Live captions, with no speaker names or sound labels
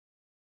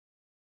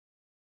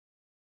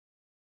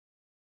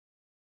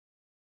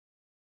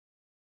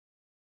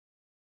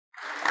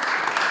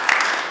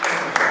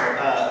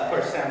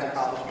course, Sam's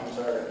accomplishments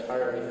are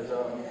entirely his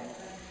own.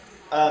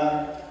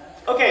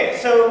 Okay,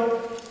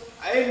 so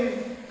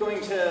I'm going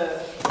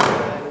to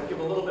give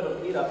a little bit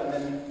of lead up,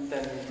 and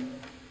then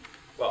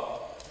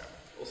well,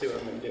 we'll see what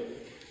I'm going to do.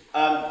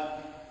 Well,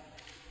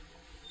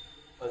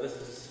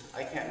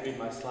 I can't read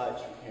my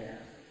slides from here.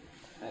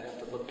 I'd have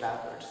to look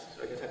backwards,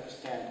 so I guess I have to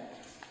stand.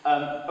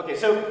 Okay,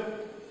 so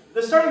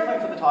the starting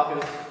point for the talk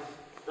is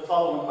the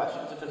following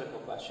question. It's a physical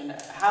question.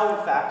 How,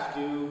 in fact,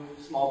 do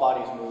small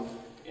bodies move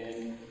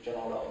in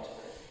general relativity?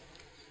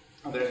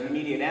 Well, there's an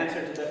immediate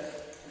answer to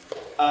this,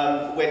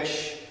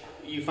 which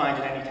you find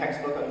in any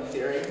textbook on the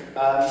theory,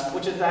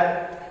 which is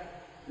that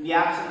in the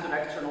absence of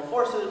external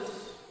forces,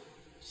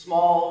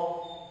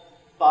 small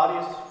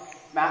bodies,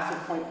 massive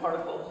point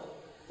particles,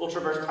 will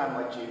traverse time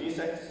like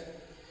geodesics,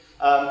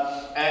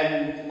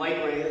 and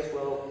light rays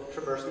will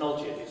traverse null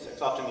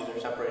geodesics. Often these are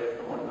separated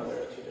from one another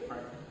as two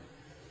different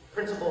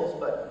principles,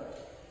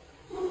 but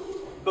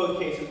in both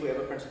cases we have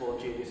a principle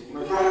of geodesic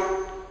motion.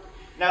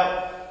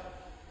 Now,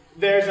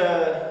 there's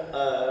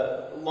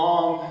a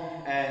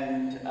long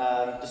and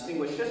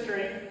distinguished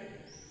history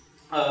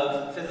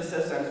of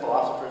physicists and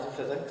philosophers of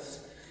physics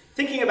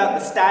thinking about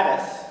the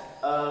status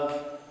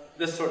of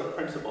this sort of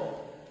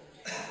principle.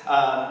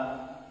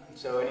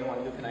 So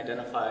anyone who can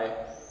identify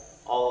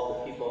all of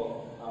the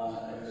people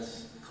in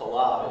this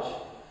collage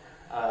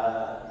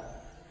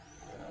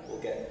will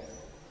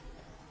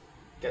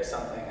get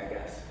something, I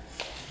guess.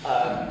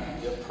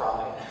 You have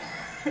pride.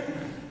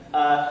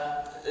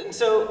 And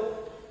so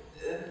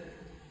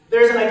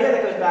there's an idea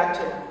that goes back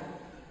to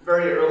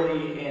very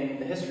early in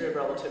the history of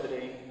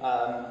relativity,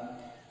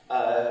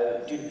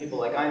 due to people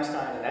like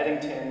Einstein and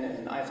Eddington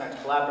and Einstein's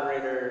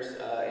collaborators,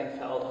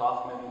 Infeld,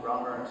 Hoffman,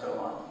 Grommer, and so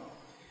on,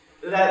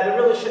 that we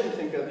really shouldn't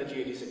think of the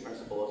geodesic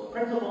principle as a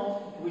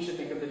principle. We should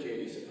think of the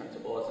geodesic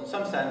principle as, in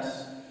some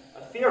sense,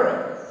 a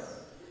theorem.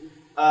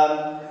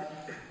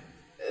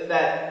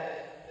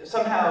 That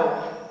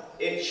somehow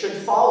it should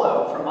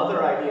follow from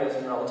other ideas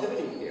in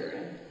relativity theory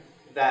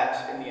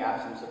that in the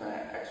absence of an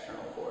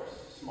external force,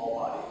 small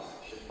bodies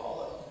should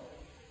follow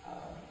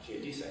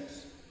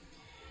geodesics.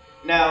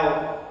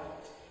 Now,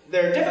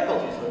 there are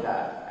difficulties with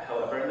that,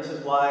 however, and this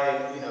is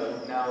why,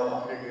 now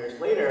 100 years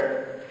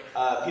later,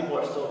 people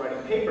are still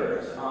writing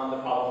papers on the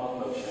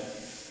problem of motion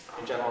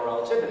in general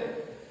relativity.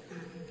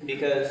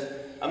 Because,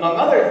 among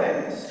other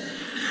things,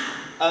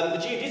 the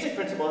geodesic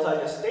principle, as I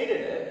just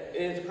stated it,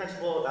 is a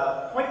principle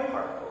about point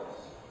particles,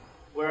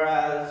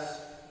 whereas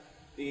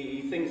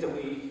the things that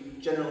we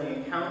generally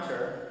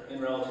encounter in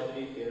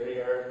relativity theory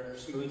are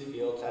smooth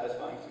fields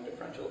satisfying some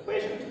differential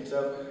equations. And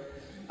so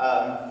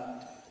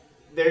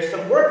there's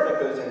some work that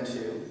goes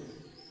into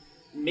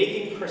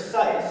making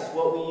precise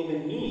what we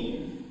even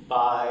mean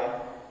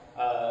by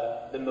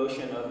the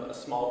motion of a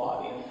small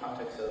body in the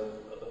context of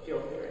a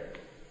field theory.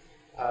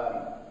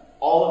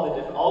 All of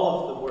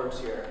the words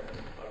here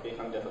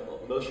become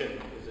difficult.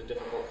 Motion is a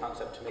difficult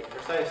concept to make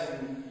precise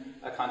in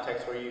a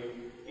context where you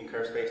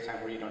incur space-time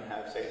where you don't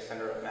have, say, a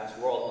center of mass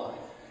world line.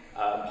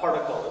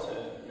 Particle is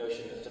a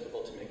notion that's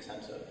difficult to make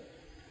sense of,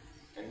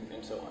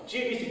 and so on.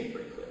 Geodesic is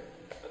pretty clear.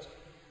 That's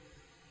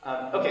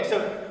okay, so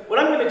what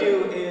I'm going to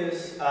do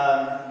is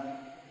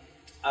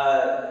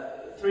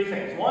three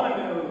things. One, I'm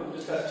going to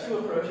discuss two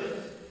approaches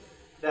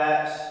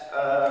that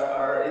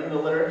are in the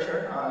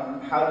literature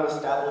on how to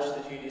establish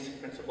the geodesic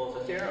principle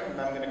as a theorem, and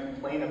I'm going to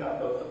complain about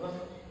both of them.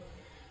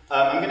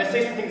 I'm going to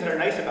say some things that are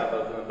nice about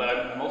both of them, but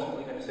I'm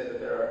ultimately going to say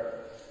that there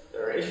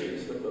are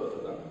issues with both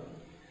of them.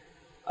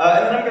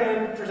 And then I'm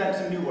going to present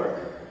some new work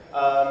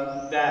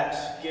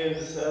that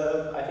gives,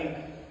 I think,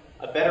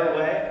 a better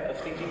way of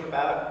thinking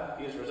about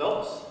these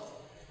results.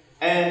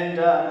 And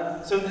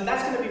so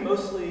that's going to be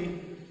mostly,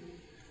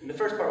 the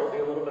first part will be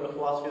a little bit of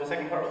philosophy, the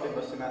second part will be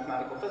mostly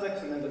mathematical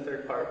physics, and then the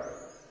third part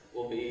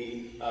will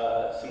be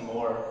some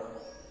more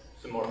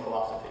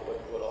philosophy,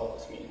 what all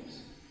this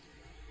means.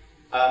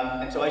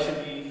 And so I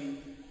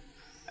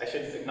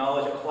should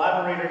acknowledge a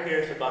collaborator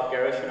here. So Bob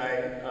Garrosh and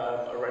I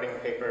are writing a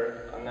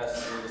paper on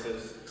this, and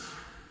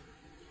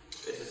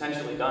it's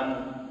essentially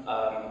done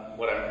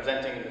what I'm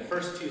presenting in the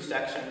first two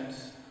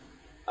sections.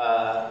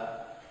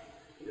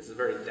 This is a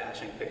very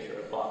dashing picture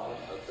of Bob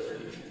up there.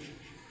 You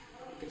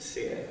can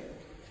see it.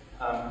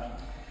 I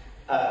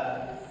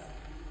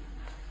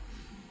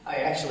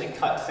actually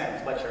cut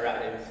Sam Fletcher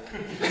out of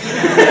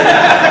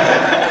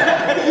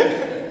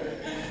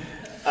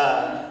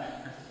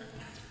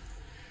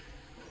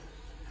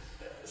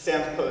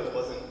Sam's pose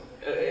wasn't.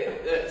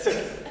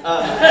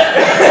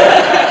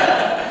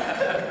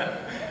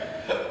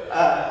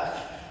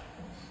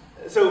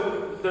 So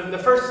the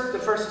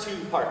first two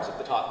parts of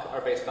the talk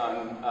are based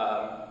on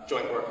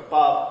joint work with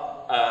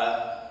Bob,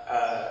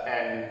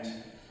 and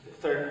the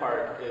third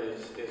part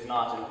is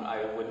not, and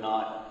I would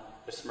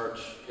not besmirch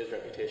his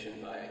reputation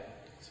by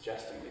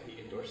suggesting that he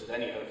endorses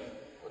any of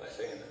what I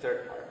say in the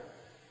third part.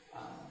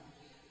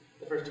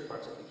 The first two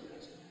parts I think he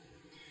does.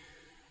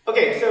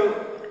 Okay, so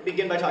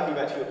begin by talking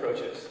about two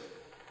approaches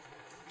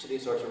to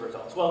these sorts of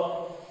results.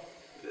 Well,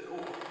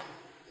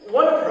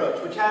 One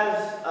approach, which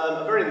has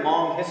a very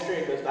long history,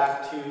 it goes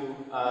back to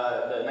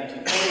the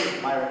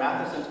 1940s, Myron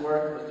Matheson's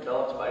work, was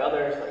developed by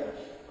others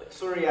like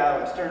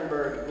Suryow and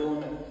Sternberg and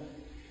Gluman,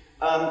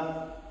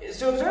 is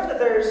to observe that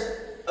there's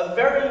a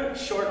very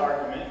short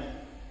argument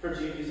for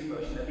geodesic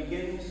motion that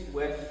begins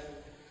with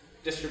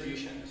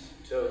distributions.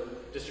 So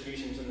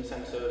distributions in the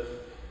sense of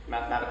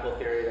mathematical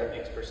theory that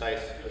makes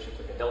precise motions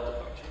like a delta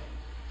function.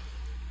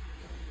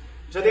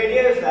 So the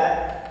idea is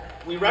that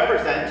we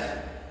represent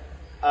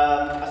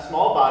a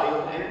small body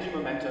with an energy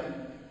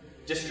momentum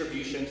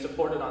distribution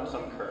supported on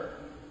some curve.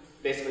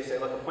 Basically say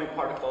like a point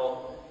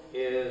particle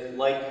is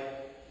like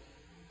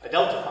a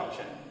delta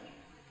function.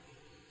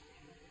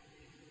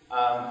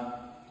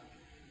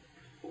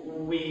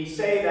 We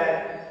say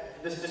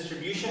that this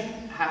distribution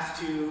has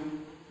to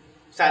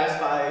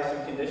satisfy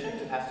some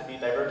conditions. It has to be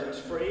divergence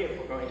free if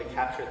we're going to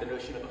capture the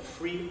notion of a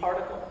free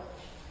particle.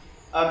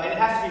 And it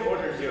has to be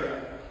order 0.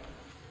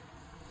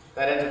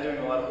 That ends up doing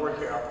a lot of work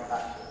here, I'll come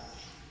back to it.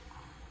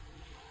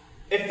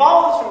 It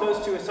follows from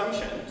those two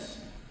assumptions,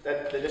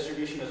 that the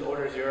distribution is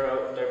order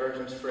 0,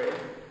 divergence free,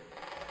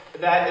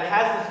 that it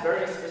has this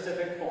very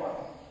specific form.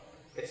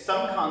 It's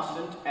some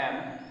constant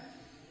m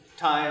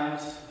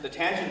times the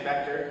tangent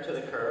vector to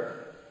the curve,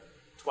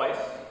 twice,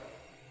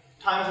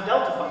 times a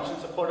delta function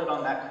supported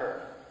on that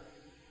curve.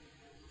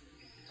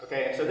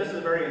 Okay, and so this is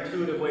a very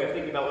intuitive way of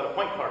thinking about what a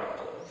point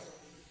particle is.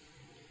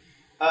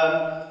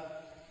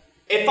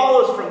 It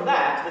follows from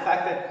that, the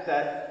fact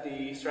that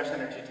the stress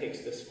energy takes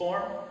this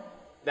form,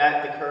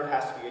 that the curve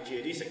has to be a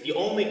geodesic. The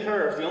only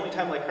curves, the only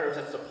time-like curves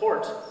that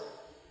support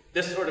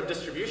this sort of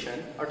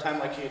distribution are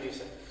time-like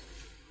geodesic.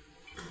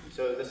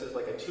 So this is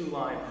like a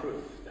 2-line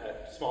proof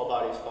that small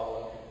bodies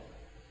follow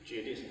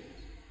geodesic.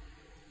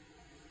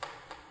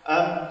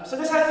 So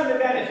this has some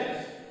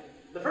advantages.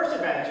 The first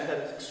advantage is that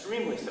it's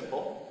extremely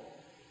simple.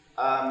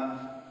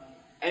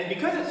 And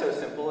because it's so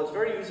simple, it's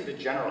very easy to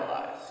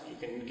generalize. You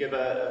can give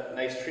a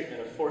nice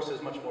treatment of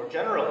forces much more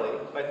generally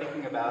by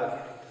thinking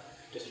about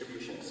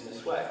distributions in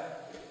this way.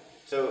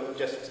 So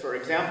just for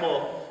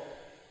example,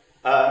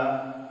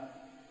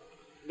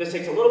 this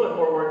takes a little bit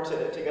more work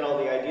to get all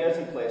the ideas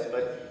in place,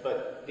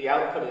 but the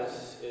output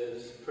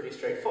is pretty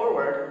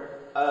straightforward.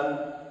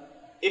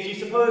 If you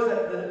suppose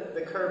that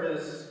the curve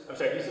is,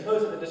 if you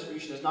suppose that the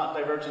distribution is not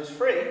divergence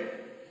free,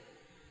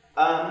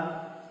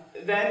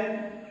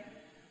 then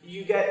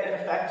you get an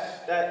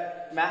effect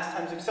that mass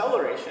times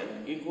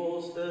acceleration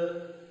equals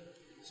the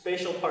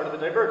spatial part of the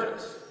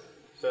divergence.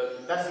 So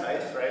that's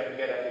nice, right? We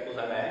get F equals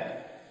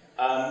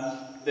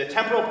ma. The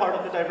temporal part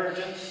of the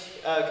divergence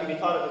can be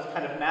thought of as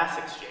kind of mass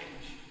exchange.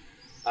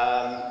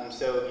 And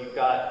so you've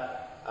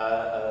got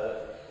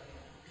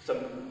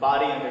some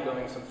body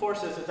undergoing some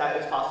forces.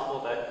 It's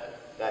possible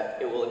that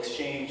it will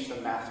exchange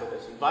some mass with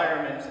its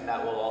environment, and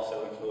that will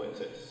also influence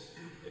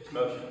its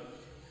motion.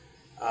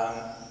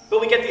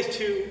 But we get these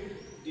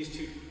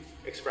two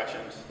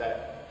expressions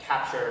that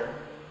capture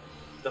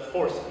the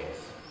force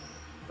case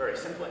very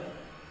simply.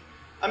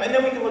 And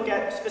then we can look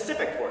at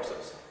specific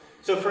forces.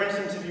 So for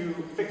instance, if you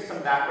fix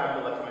some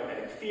background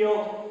electromagnetic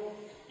field,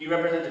 you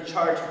represent a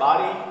charged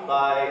body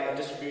by a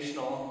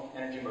distributional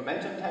energy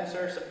momentum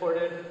tensor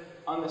supported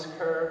on this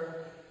curve.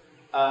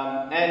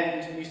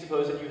 And you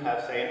suppose that you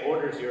have, say, an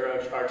order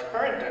 0 charge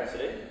current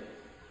density,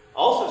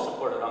 also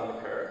supported on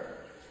the curve.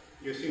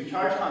 You assume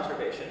charge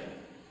conservation,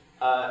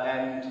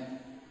 and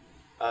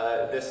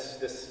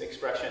this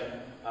expression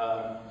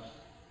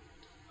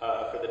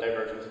for the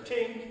divergence of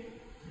T,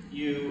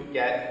 you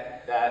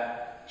get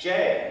that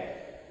J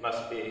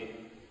must be,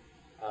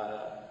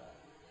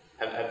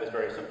 have this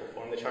very simple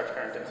form. The charge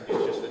current density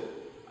is just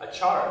a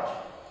charge,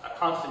 a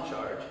constant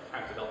charge,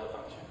 times a delta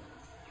function.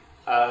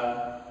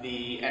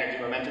 The energy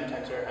momentum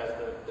tensor has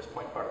this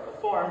point particle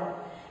form.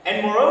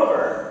 And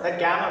moreover, that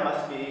gamma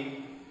must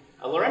be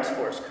a Lorentz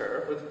force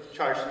curve with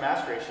charge to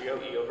mass ratio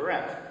E over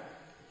m.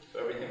 So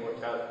everything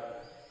works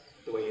out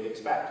the way you'd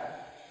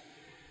expect.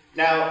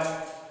 Now,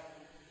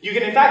 you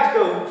can in fact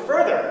go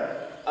further.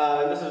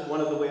 This is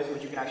one of the ways in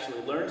which you can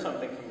actually learn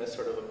something from this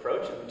sort of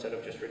approach instead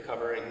of just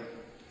recovering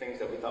things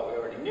that we thought we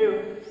already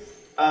knew.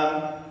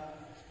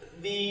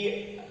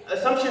 The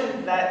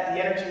assumption that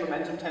the energy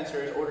momentum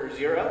tensor is order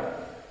 0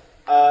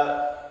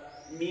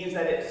 means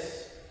that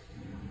its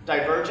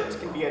divergence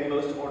can be at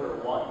most order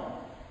 1.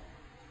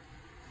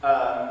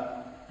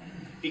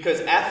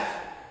 Because F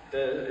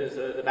is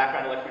the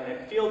background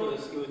electromagnetic field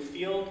is a smooth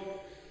field,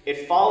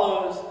 it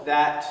follows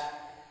that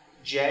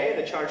J,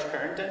 the charge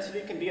current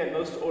density, can be at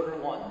most order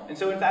 1. And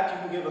so in fact you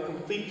can give a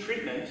complete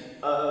treatment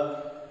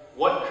of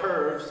what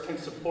curves can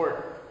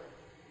support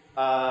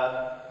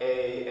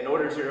an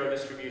order 0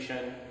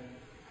 distribution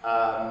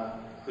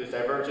whose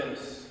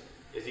divergence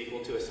is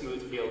equal to a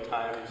smooth field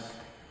times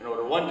an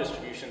order 1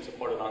 distribution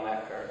supported on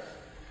that curve.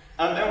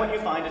 And what you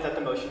find is that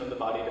the motion of the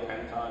body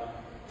depends on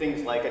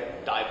things like a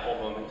dipole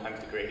moment times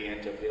the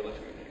gradient of the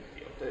electromagnetic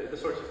field. The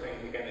sorts of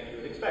things, again, that you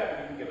would expect,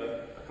 and you can give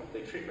a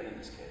complete treatment in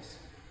this case.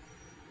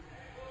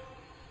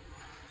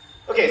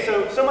 Okay,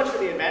 so much for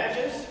the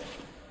advantages.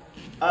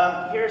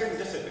 Here are some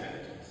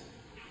disadvantages.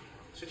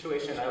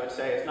 situation, I would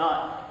say, is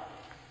not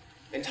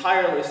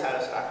entirely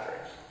satisfactory.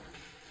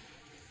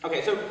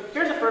 Okay, so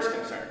here's the first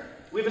concern.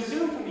 We've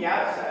assumed from the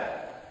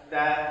outset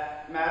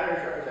that matter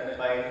is represented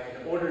by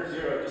an order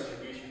 0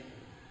 distribution.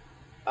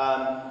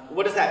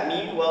 What does that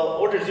mean? Well,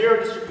 order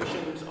 0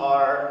 distributions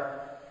are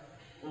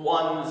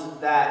ones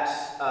that,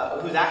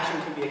 whose action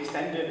can be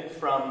extended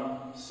from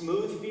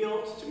smooth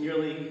fields to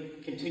merely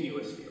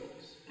continuous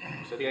fields.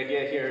 So the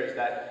idea here is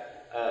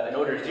that an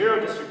order 0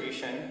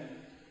 distribution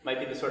might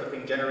be the sort of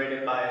thing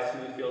generated by a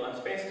smooth field on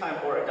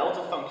spacetime or a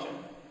delta function.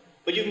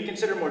 But you can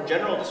consider more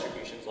general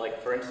distributions,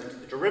 like, for instance,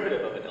 the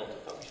derivative of a delta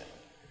function.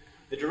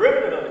 The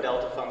derivative of a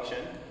delta function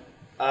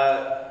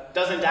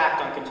doesn't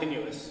act on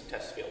continuous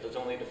test fields. It's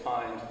only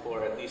defined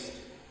for at least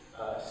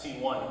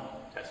C1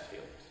 test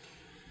fields.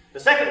 The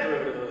second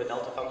derivative of a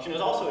delta function is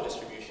also a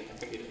distribution that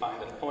can be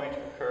defined at a point,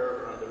 a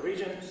curve, or other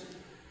regions.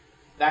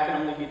 That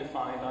can only be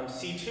defined on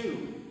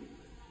C2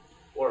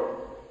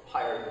 or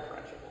higher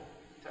differentiable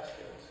test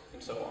fields,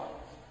 and so on.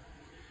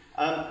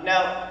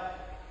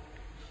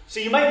 So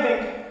you might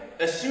think,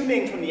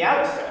 assuming from the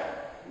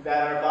outset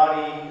that our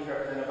body is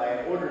represented by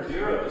an order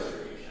 0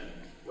 distribution,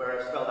 where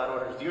I've spelled out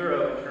order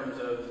 0 in terms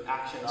of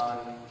action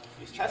on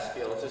these test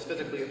fields, is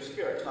physically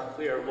obscure. It's not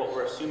clear what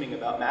we're assuming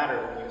about matter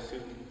when we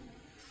assume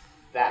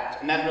that.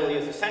 And that really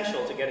is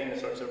essential to getting the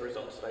sorts of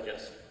results that I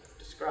just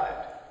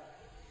described.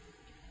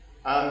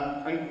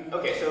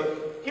 Okay,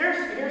 so here's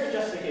a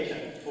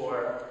justification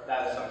for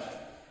that assumption.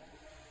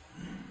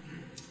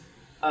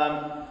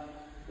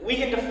 We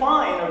can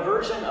define a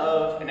version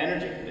of an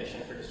energy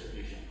condition for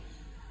distributions.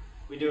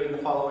 We do it in the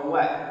following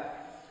way.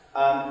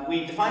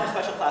 We define a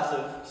special class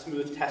of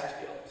smooth test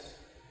fields.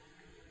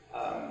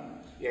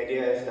 The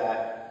idea is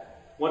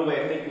that one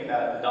way of thinking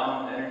about the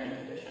dominant energy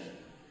condition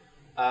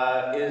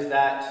is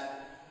that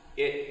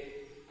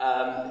it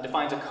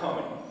defines a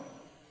cone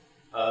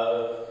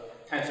of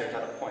tensors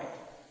at a point.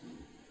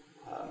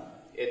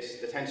 It's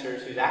the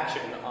tensors whose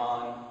action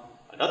on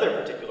another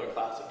particular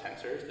class of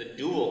tensors, the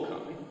dual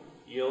cone,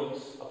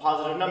 yields a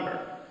positive number.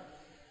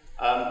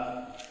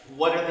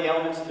 What are the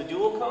elements of the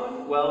dual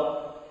cone?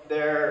 Well,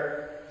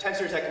 they're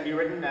tensors that can be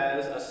written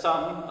as a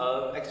sum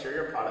of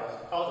exterior products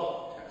of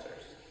causal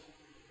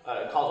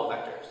tensors, causal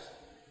vectors,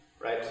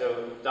 right?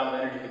 So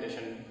dominant energy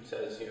condition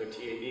says,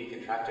 TAB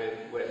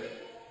contracted with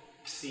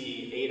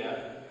C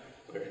eta,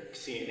 where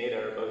C and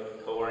eta are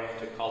both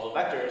co-oriented causal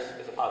vectors,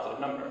 is a positive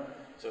number.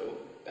 So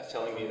that's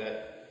telling me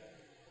that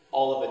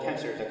all of the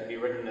tensors that can be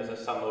written as a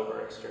sum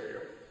over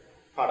exterior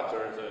products,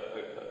 or as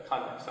a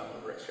convex sum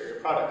over exterior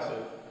products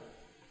of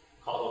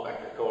causal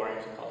vector,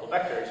 co-oriented causal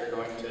vectors, are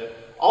going to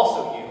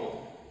also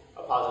yield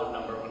a positive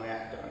number when I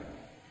act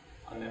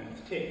on them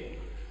with T.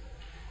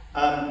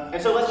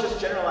 And so let's just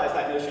generalize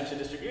that notion to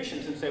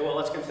distributions and say, well,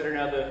 let's consider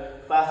now the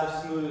class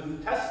of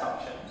smooth test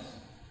functions,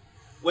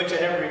 which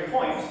at every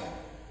point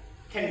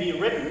can be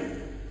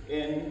written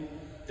in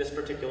this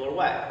particular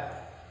way.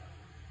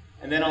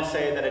 And then I'll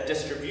say that a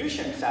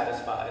distribution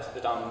satisfies the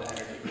dominant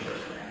energy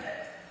condition.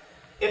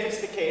 If it's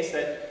the case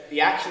that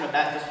the action of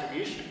that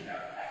distribution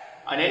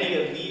on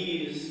any of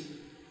these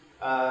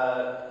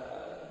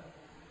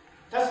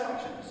test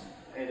functions,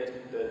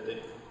 the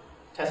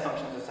test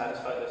functions that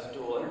satisfy this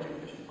dual energy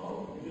condition.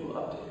 Oh, new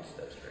updates,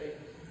 that's great.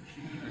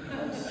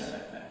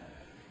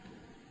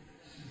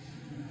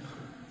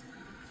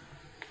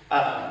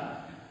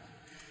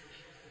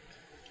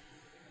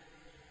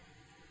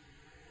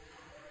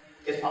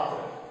 Is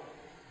positive.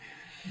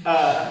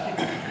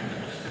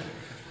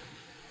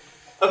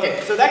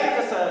 Okay, so that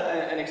gives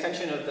us an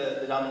extension of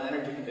the dominant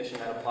energy condition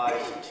that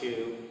applies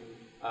to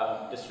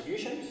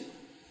distributions.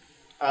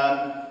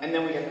 And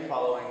then we get the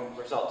following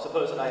result.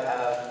 Suppose that I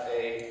have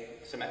a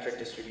symmetric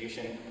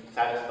distribution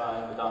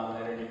satisfying the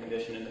dominant energy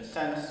condition in this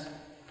sense.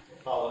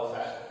 It follows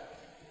that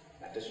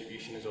that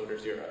distribution is order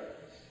 0.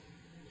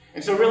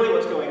 And so really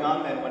what's going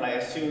on then when I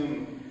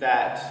assume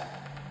that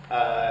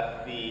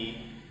the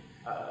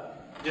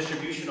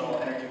distributional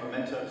energy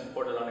momentum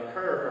supported on a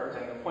curve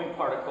representing a point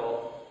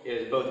particle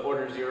is both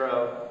order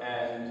 0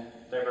 and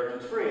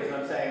divergence free, is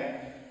I'm saying,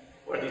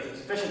 or at least it's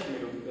sufficient for me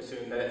to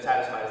assume that it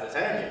satisfies this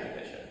energy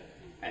condition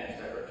and it's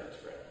divergence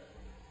free.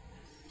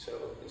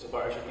 So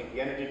insofar as you think the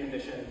energy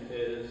condition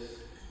is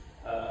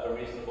a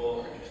reasonable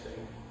or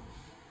interesting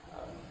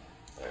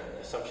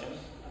assumption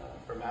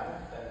for matter,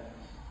 then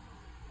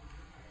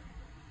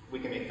we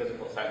can make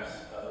physical sense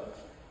of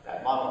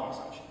that modeling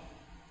assumption.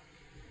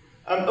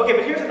 Okay,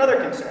 but here's another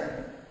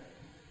concern.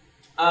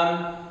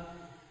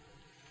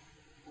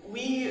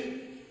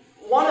 We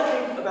want to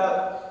think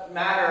about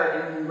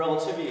matter in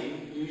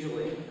relativity,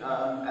 usually,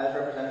 as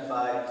represented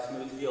by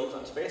smooth fields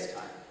on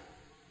spacetime.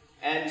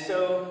 And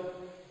so,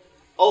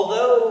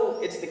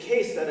 although it's the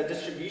case that a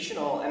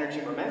distributional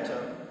energy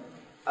momentum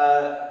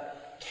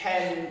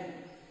can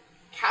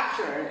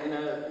capture in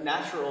a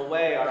natural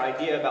way our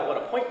idea about what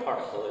a point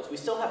particle is, we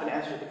still haven't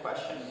answered the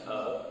question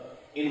of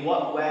in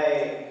what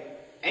way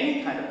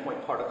any kind of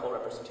point particle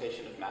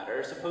representation of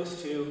matter is supposed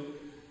to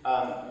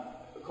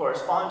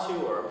correspond to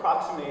or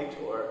approximate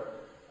or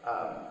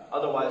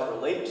otherwise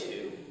relate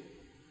to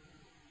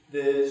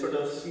the sort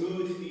of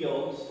smooth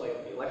fields,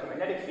 like the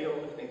electromagnetic field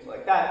and things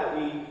like that, that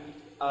we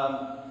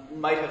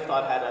might have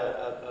thought had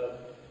a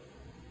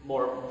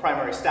more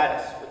primary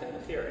status within the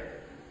theory.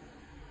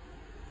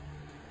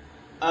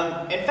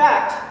 In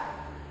fact,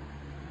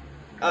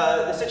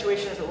 the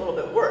situation is a little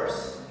bit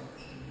worse.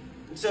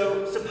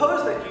 So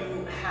suppose that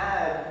you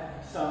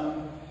had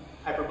some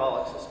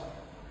hyperbolic system,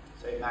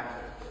 say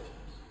Maxwell's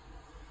equations.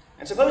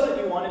 And suppose that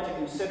you wanted to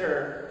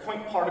consider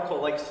point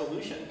particle-like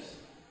solutions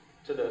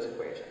to those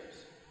equations.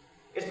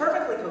 It's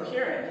perfectly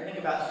coherent to think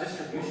about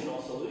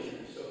distributional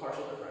solutions to a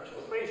partial differential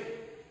equation.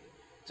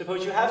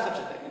 Suppose you have such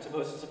a thing, and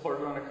suppose it's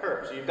supported on a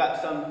curve. So you've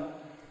got some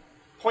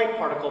point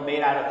particle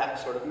made out of that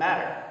sort of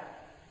matter.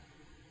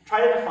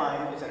 Try to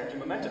define its energy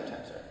momentum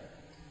tensor.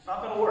 It's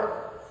not going to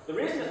work. The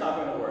reason it's not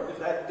going to work is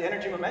that the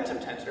energy momentum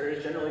tensor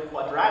is generally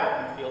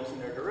quadratic in fields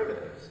and their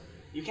derivatives.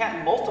 You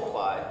can't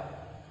multiply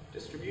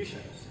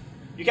distributions.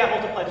 You can't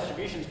multiply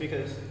distributions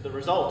because the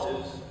result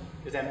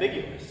is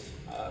ambiguous,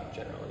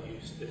 generally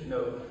used. There's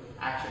no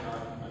action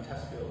on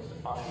test fields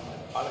defined by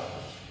the product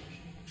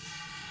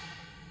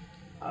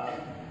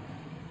distribution.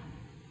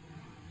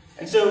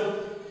 And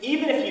so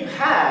even if you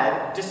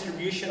had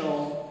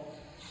distributional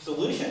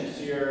solutions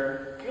to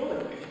your field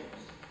equations,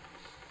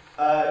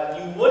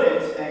 you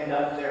wouldn't end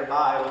up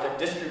thereby with a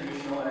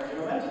distributional energy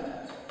momentum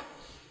tensor.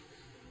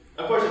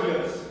 Of course, if you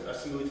have a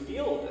smooth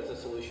field as a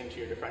solution to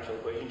your differential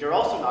equations, you're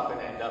also not going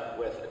to end up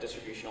with a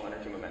distributional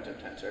energy momentum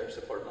tensor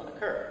supported on a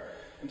curve.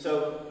 And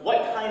so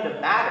what kind of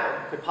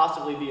matter could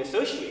possibly be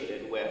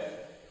associated with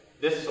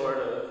this sort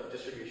of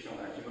distributional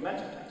energy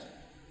momentum tensor?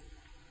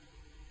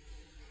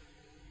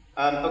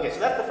 Okay, so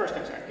that's the first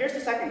concern. Here's the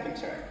second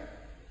concern.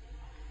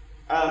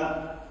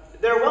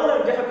 There are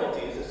well-known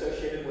difficulties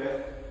associated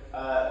with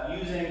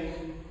using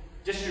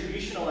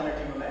distributional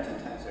energy momentum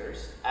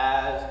tensors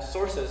as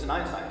sources in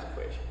Einstein's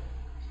equation.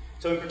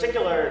 So in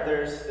particular,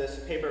 there's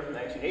this paper from the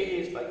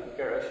 1980s by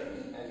Garrosh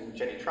and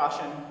Jenny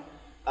Troshin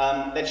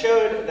that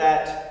showed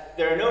that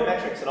there are no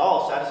metrics at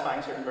all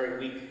satisfying certain very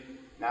weak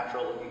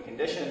natural-looking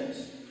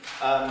conditions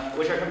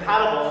which are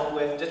compatible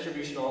with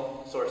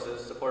distributional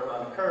sources supported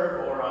on a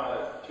curve or on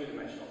a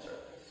two-dimensional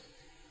surface.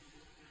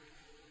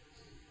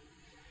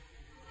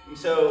 And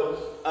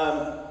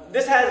so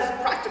this has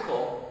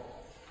practical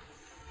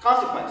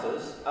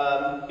consequences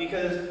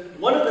because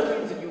one of the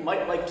things that you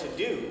might like to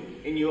do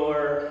in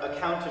your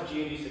account of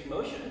geodesic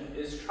motion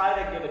is try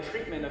to give a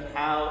treatment of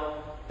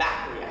how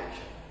back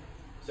reaction.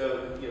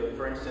 So,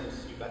 for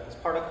instance, you've got this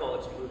particle,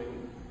 it's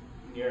moving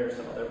near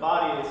some other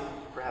bodies,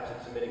 perhaps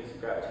it's emitting some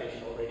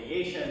gravitational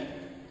radiation.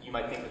 You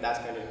might think that that's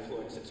going to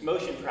influence its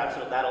motion, perhaps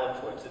that'll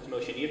influence its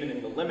motion even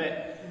in the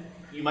limit.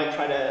 You might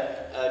try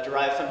to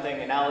derive something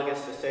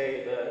analogous to,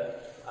 say, the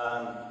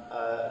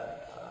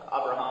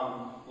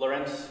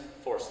Abraham-Lorentz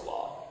force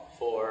law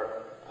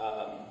for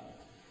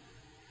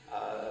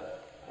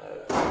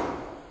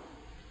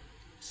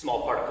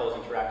small particles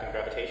interacting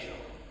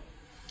gravitationally.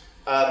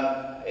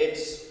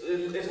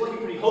 It's looking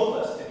pretty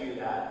hopeless to do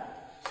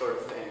that sort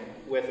of thing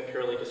with a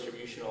purely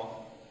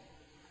distributional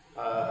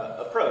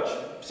approach,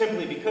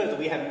 simply because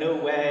we have no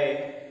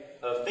way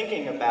of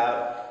thinking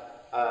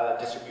about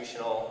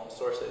distributional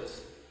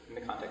sources in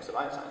the context of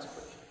Einstein's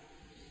equation.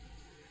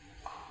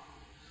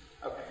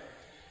 Okay,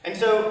 and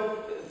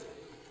so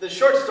the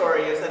short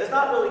story is that it's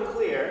not really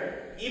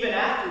clear, even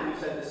after we've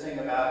said this thing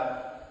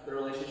about the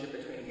relationship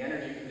between the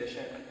energy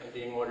condition and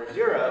being order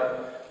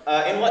 0,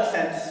 in what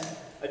sense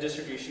a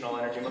distributional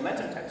energy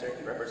momentum tensor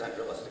can represent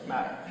realistic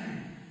matter.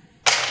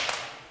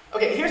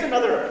 Okay, here's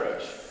another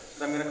approach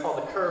that I'm going to call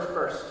the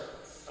curve-first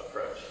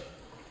approach.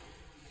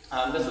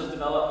 This was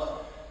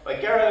developed by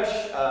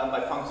Garrosh,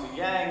 by Pengsu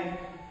Yang,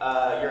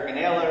 Jürgen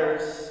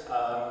Ehlers,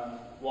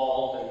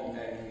 Wald,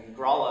 and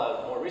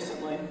Gralla more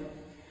recently,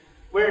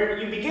 where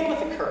you begin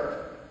with a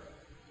curve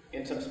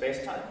in some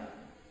space-time,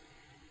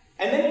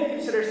 and then you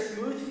consider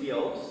smooth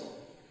fields,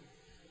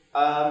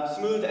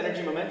 smooth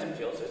energy momentum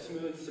fields, so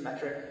smooth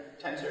symmetric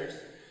tensors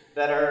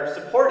that are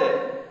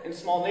supported in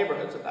small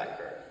neighborhoods of that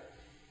curve.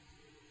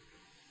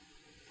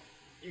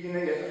 You can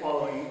then get the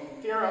following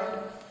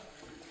theorem.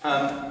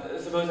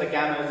 Suppose that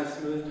gamma is a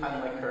smooth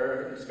time-like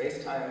curve in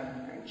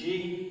space-time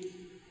G.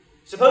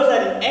 Suppose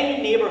that in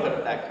any neighborhood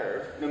of that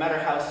curve, no matter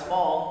how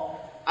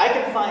small, I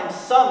can find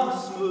some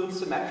smooth,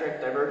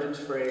 symmetric,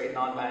 divergence-free,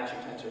 non-vanishing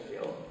tensor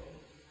field,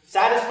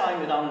 satisfying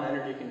the dominant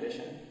energy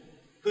condition,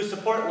 whose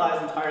support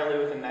lies entirely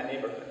within that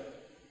neighborhood.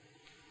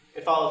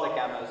 It follows that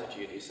gamma is a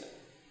geodesic.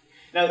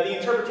 Now, the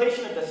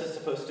interpretation of this is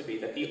supposed to be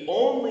that the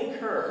only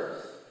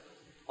curves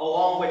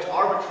along which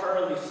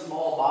arbitrarily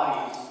small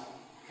bodies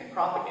can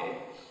propagate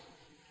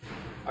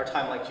are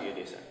time-like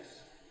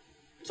geodesics.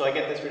 So I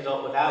get this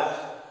result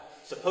without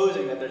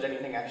supposing that there's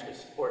anything actually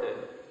supported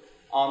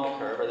on the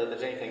curve or that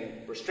there's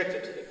anything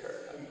restricted to the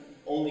curve. I'm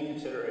only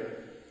considering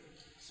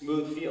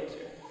smooth fields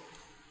here.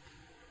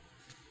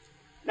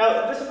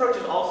 Now, this approach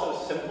is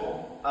also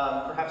simple,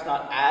 perhaps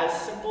not as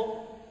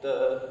simple.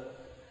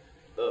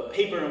 The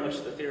paper in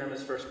which the theorem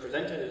is first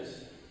presented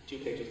is 2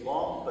 pages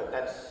long, but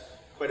that's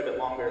quite a bit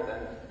longer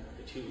than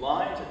the 2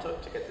 lines it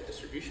took to get the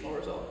distributional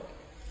result.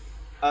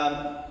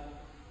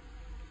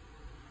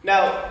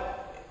 Now,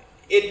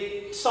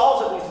 it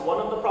solves at least one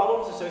of the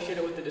problems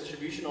associated with the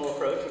distributional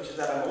approach, which is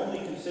that I'm only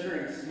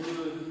considering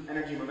smooth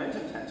energy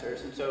momentum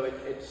tensors, and so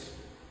it's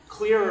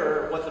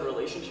clearer what the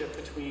relationship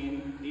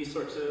between these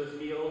sorts of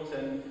fields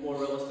and more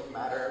realistic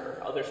matter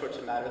or other sorts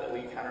of matter that we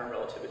encounter in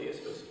relativity is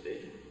supposed to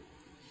be.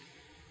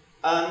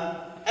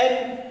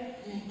 And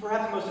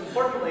perhaps most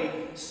importantly,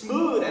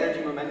 smooth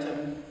energy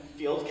momentum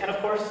fields can of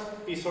course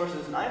be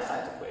sources in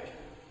Einstein's equation.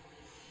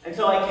 And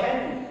so I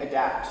can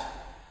adapt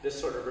this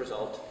sort of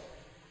result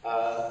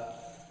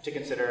to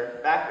consider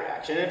back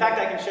reaction. And in fact,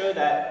 I can show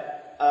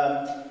that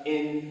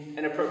in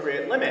an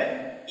appropriate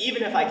limit,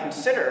 even if I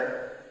consider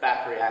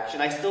back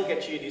reaction, I still get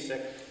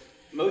geodesic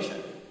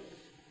motion.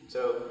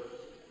 So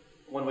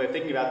one way of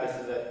thinking about this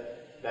is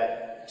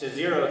that to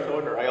 0th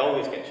order, I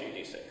always get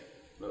geodesic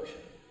motion.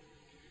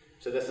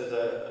 So this is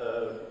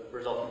a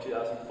result from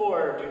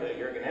 2004 due to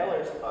Jürgen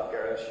Ehlers and Bob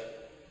Garrosh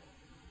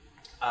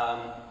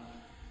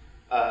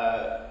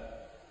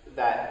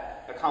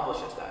that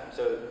accomplishes that.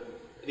 So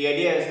the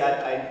idea is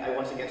that I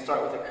once again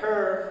start with a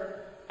curve,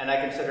 and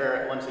I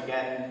consider once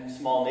again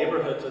small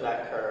neighborhoods of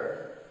that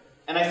curve.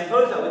 And I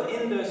suppose that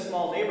within those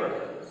small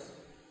neighborhoods,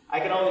 I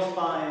can always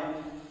find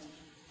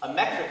a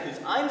metric whose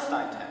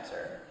Einstein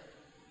tensor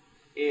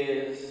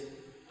is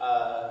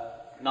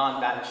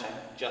non-vanishing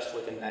just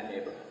within that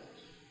neighborhood.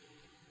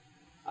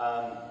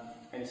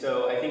 And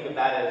so I think of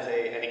that as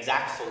an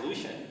exact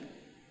solution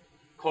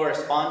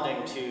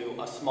corresponding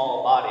to a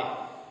small body,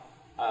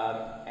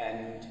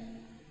 and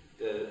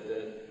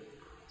the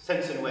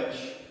sense in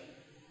which,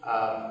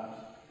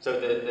 so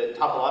the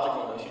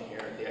topological notion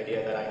here, the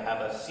idea that I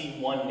have a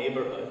C1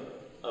 neighborhood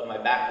of my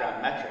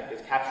background metric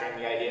is capturing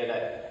the idea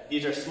that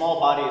these are small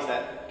bodies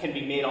that can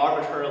be made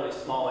arbitrarily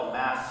small in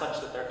mass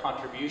such that their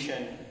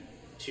contribution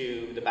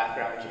to the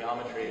background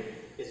geometry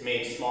is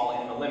made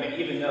small in the limit,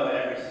 even though at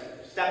every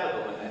step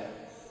of the limit,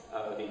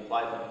 the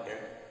implied limit here,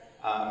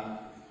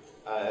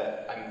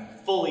 I'm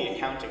fully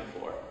accounting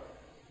for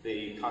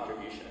the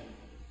contribution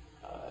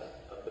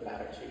of the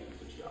matter to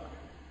the geometry.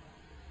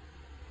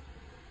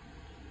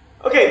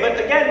 Okay, but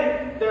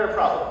again, there are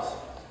problems.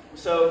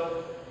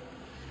 So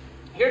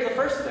here's the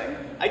first thing.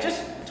 I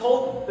just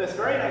told this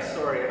very nice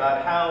story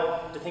about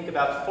how to think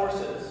about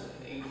forces,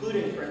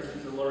 including, for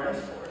instance, the Lorentz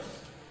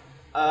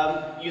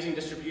force, using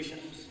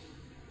distributions.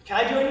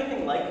 Can I do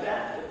anything like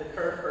that with the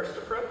curve-first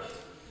approach?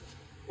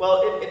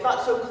 Well, it's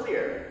not so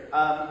clear.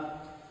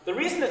 The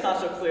reason it's not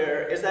so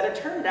clear is that it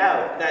turned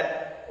out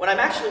that when I'm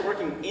actually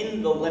working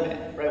in the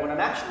limit, right, when I'm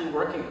actually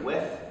working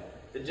with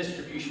the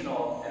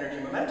distributional energy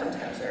momentum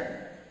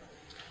tensor,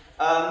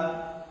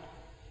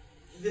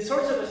 the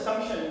sorts of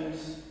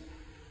assumptions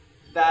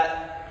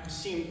that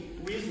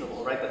seem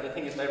reasonable, right, that the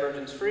thing is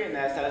divergence-free and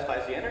that it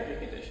satisfies the energy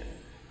condition,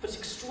 puts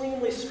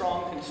extremely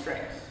strong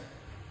constraints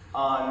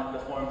on the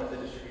form that the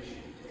distribution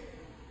can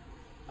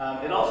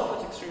take. It also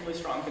puts extremely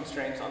strong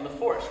constraints on the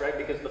force, right,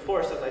 because the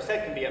force, as I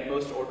said, can be at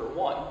most order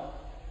 1.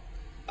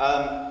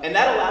 And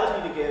that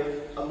allows me to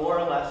give a more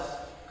or less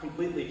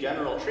completely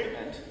general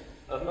treatment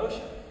of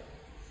motion.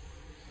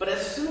 But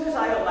as soon as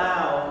I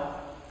allow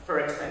for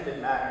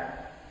extended matter,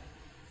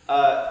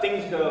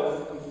 things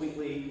go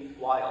completely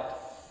wild.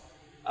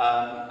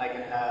 I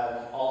can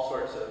have all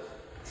sorts of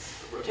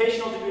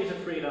rotational degrees of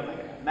freedom, I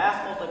can have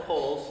mass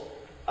multipoles.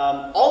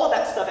 All of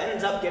that stuff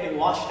ends up getting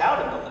washed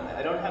out in the limit.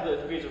 I don't have the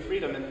degrees of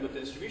freedom with the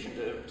distribution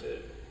to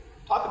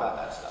talk about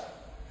that stuff.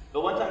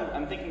 But once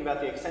I'm thinking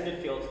about the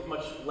extended field, it's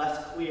much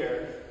less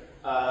clear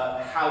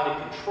how to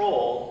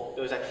control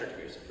those extra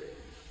degrees of freedom.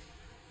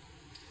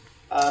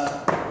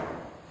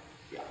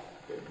 Yeah,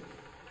 good.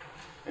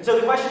 And so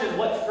the question is,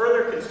 what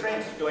further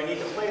constraints do I need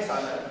to place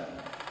on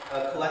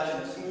a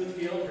collection of smooth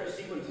fields or a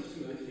sequence of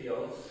smooth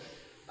fields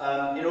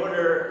in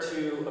order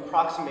to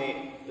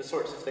approximate the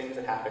sorts of things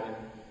that happen in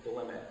the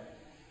limit?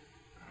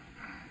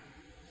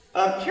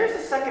 Here's the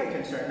second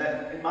concern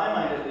that, in my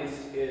mind at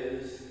least,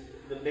 is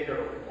the bigger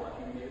one,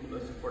 and maybe the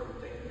most important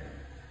thing here.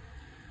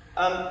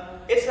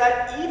 It's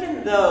that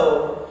even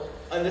though,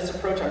 on this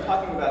approach, I'm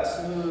talking about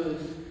smooth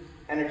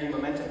energy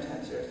momentum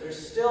tensors, there's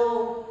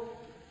still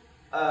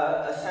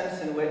a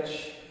sense in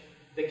which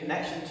the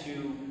connection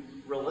to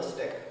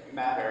realistic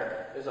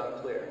matter is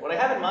unclear. What I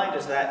have in mind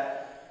is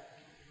that,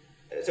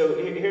 so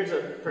here's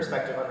a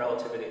perspective on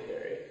relativity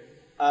theory.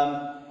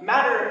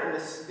 Matter in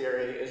this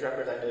theory is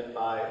represented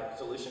by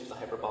solutions to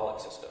hyperbolic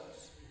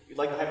systems. You'd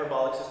like the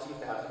hyperbolic systems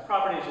to have some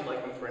properties. You'd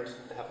like them, for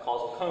instance, to have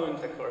causal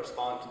cones that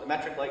correspond to the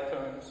metric-like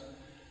cones.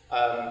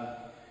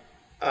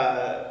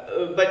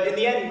 But in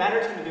the end,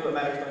 matter's going to do what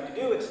matter's going to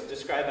do. It's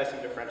described by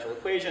some differential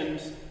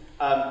equations.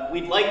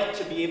 We'd like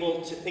to be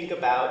able to think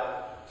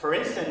about, for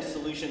instance,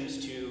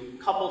 solutions to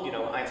coupled,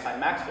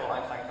 Einstein-Maxwell,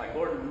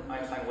 Einstein-Klein-Gordon,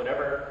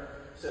 Einstein-whatever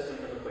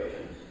systems of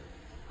equations.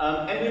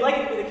 And we'd like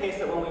it to be the case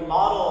that when we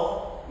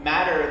model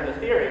matter in the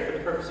theory for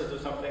the purposes of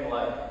something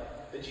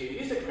like the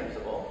geodesic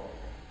principle,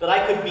 that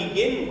I could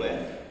begin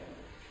with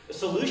a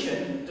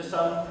solution to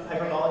some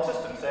hyperbolic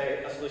system,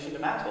 say a solution to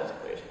Maxwell's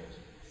equations.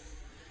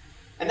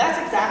 And that's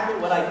exactly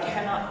what I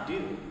cannot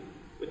do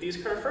with these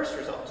curve first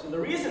results. And the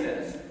reason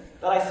is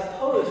that I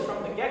suppose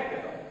from the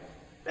get-go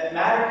that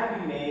matter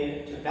can be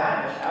made to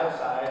vanish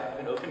outside of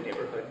an open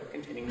neighborhood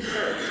containing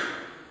curves.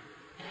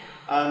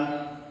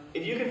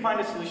 If you can find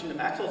a solution to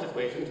Maxwell's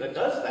equations that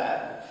does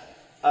that,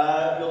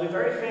 you'll be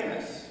very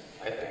famous,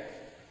 I think.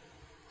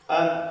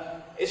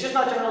 It's just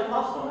not generally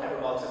possible in a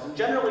hyperbolic system.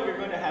 Generally, you're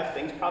going to have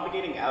things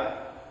propagating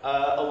out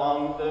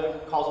along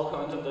the causal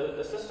cones of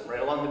the system,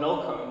 right? Along the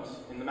null cones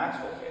in the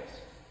Maxwell case.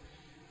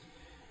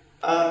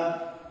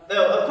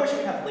 Though, of course, you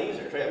can have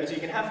lasers, right? I mean, so you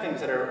can have things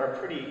that are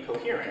pretty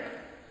coherent.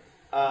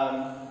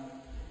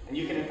 And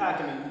you can, in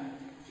fact, I mean,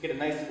 if you get a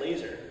nice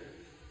laser,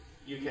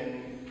 you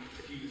can,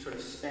 if you sort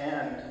of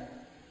stand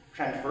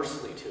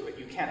transversely to it,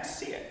 you can't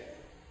see it.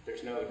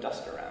 There's no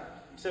dust around.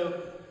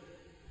 So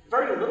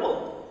very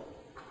little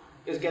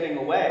is getting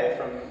away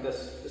from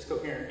this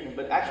coherent beam,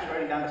 but actually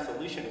writing down a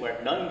solution where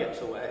none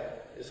gets away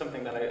is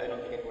something that I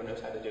don't think anyone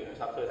knows how to do, and it's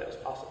not clear that it's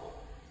possible.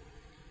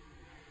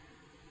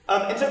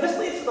 And so this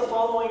leads to the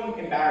following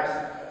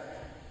embarrassment,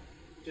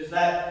 which is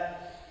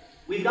that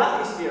we've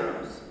got these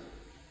theorems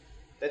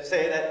that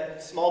say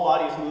that small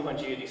bodies move on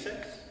GOD6.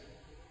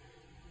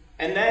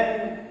 And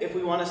then if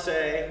we want to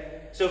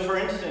say, so for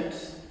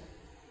instance,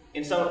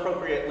 in some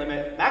appropriate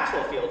limit,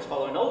 Maxwell fields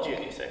follow null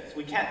GOD6,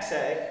 we can't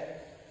say,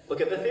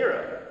 look at the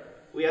theorem.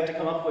 We have to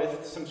come up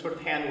with some sort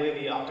of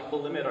hand-wavy optical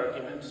limit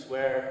arguments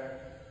where,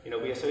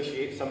 we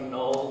associate some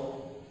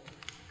null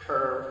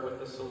curve with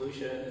the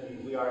solution,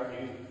 and we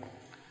argue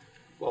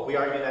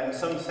that in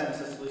some sense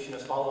the solution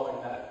is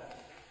following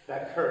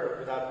that curve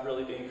without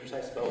really being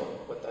precise about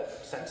what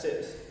that sense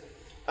is.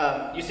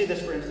 You see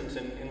this, for instance,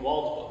 in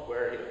Wald's book,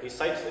 where he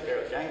cites the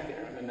Garrow-Zhang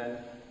theorem, and then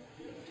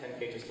 10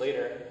 pages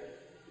later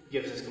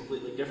gives this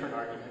completely different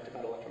argument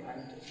about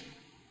electromagnetism.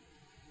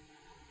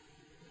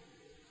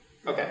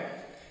 Okay,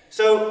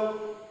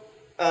 so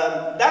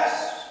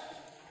that's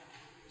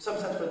some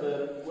sense where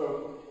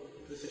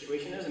the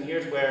situation is, and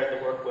here's where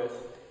the work with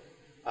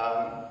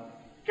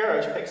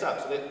Garrow picks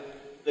up. So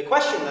the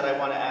question that I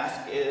want to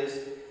ask is,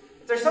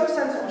 if there's some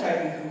sense in which I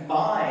can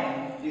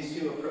combine these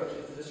two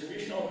approaches, the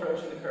distributional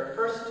approach and the curve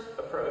first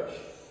approach,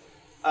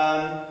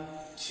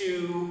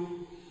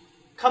 to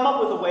come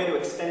up with a way to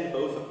extend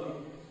both of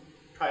them,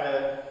 try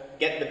to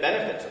get the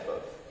benefits of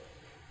both.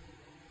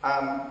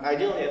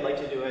 Ideally, I'd like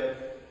to do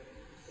it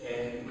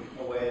in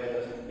a way that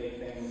doesn't make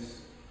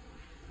things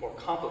more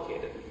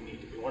complicated than they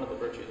need to be. One of the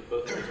virtues of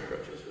both of these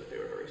approaches was they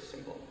were very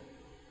simple.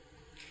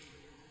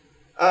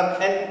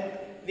 And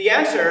the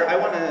answer I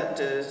want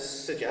to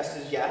suggest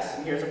is yes,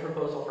 and here's a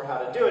proposal for how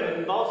to do it. It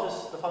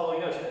involves the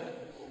following notion,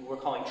 we're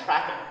calling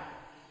tracking.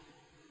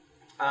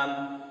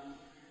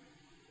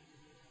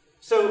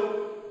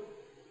 So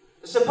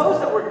suppose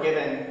that we're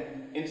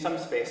given, in some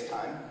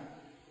space-time,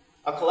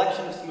 a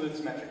collection of smooth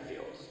symmetric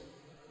fields.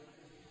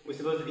 We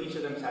suppose that each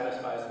of them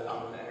satisfies the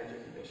dominant energy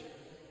condition.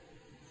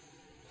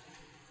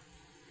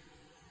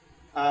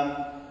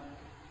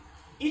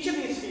 Each of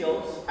these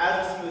fields,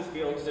 as a smooth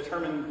field,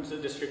 determines the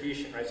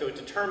distribution, right? So it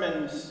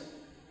determines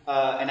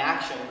an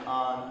action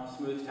on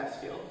smooth test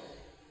fields.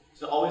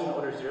 So always an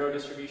order 0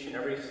 distribution.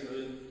 Every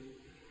smooth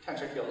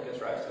tensor field gives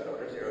rise to an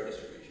order 0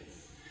 distribution.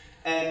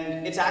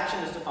 And its action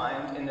is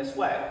defined in this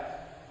way.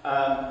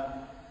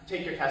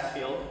 Take your test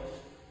field,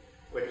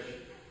 which is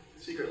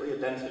secretly a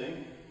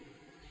density,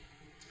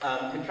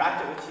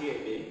 contract it with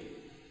TAB,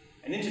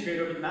 and integrate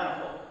over the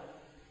manifold.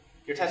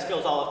 Your test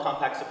fields all have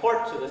compact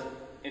support, so this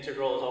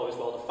integral is always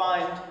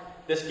well-defined.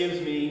 This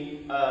gives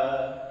me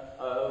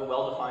a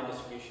well-defined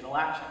distributional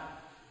action.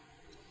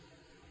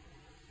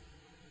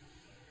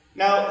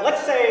 Now,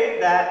 let's say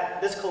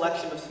that this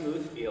collection of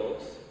smooth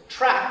fields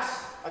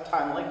tracks a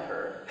time-like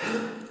curve.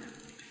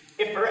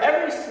 If for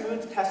every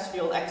smooth test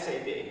field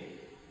XAB,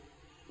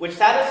 which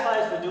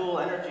satisfies the dual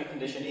energy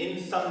condition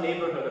in some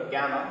neighborhood of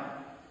gamma,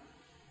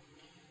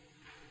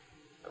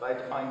 have I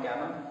defined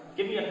gamma?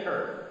 Give me a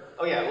curve.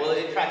 Oh yeah, well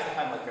it tracks the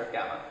time-like curve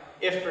gamma.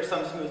 If for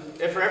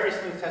every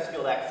smooth test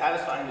field X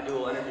satisfying the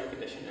dual energy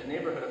condition in a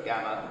neighborhood of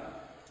gamma,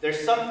 there's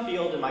some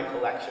field in my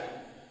collection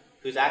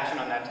whose action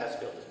on that test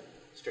field is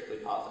strictly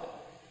positive.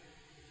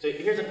 So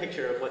here's a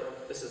picture of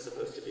what this is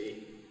supposed to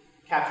be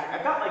capturing.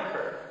 I've got my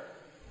curve.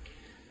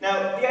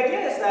 Now the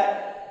idea is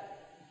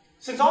that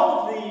since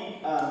all of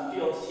the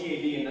fields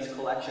TAB in this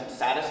collection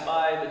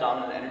satisfy the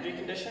dominant energy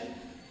condition,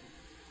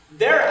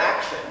 their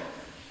action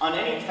on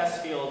any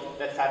test field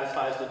that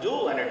satisfies the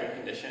dual energy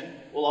condition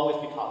will always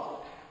be positive.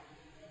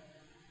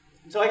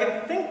 And so I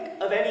can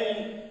think of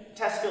any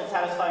test field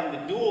satisfying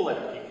the dual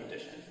energy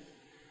condition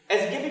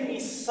as giving me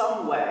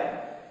some way,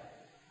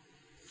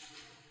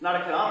 not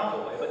a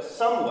canonical way, but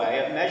some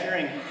way of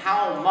measuring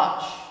how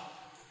much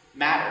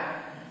matter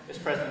is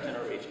present in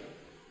a region.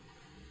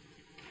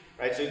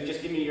 Right? So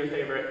just give me your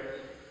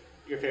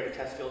favorite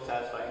test field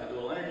satisfying the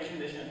dual energy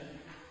condition,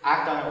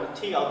 act on it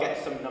with T, I'll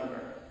get some number.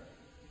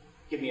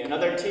 Give me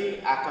another T,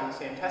 act on the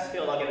same test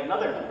field, I'll get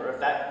another number. If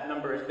that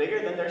number is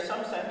bigger, then there's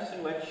some sense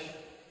in which,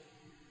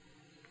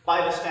 by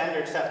the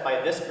standard set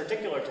by this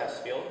particular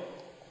test field,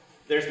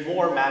 there's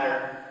more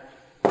matter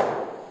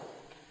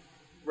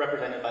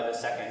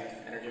second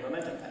energy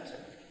momentum tensor.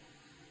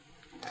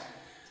 Okay.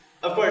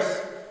 Of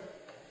course,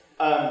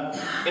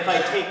 if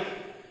I take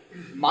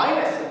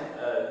minus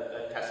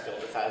a test field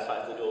that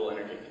satisfies the dual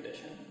energy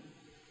condition,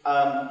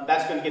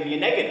 that's going to give me a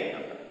negative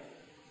number.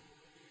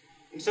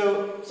 And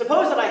so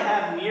suppose that I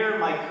have near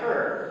my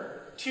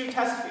curve two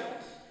test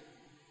fields,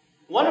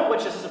 one of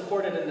which is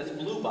supported in this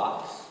blue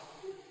box,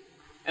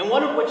 and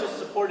one of which is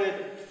supported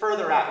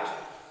further out.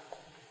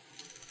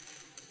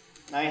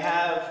 And I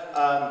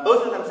have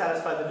both of them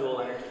satisfy the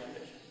dual energy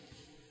condition.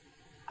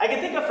 I can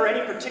think of for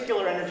any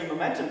particular energy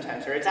momentum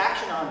tensor, its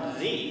action on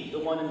Z, the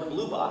one in the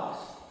blue box,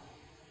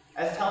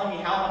 as telling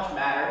me how much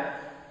matter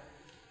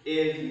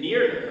is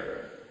near the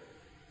curve,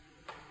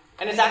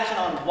 and its action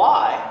on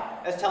Y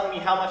as telling me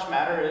how much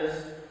matter is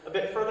a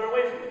bit further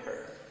away from the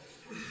curve.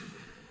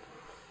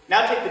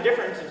 Now take the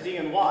difference of Z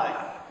and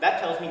Y. That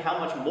tells me how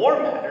much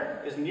more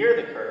matter is near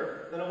the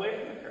curve than away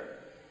from the curve.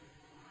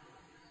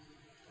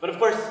 But of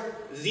course,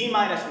 Z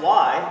minus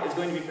Y is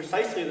going to be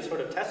precisely the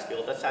sort of test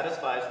field that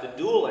satisfies the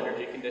dual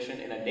energy condition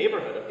in a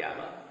neighborhood of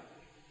gamma,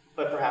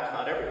 but perhaps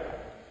not everywhere.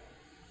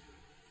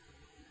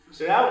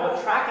 So now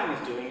what tracking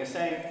is doing is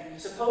saying,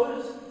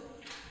 suppose,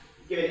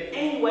 given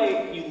any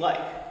way you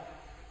like,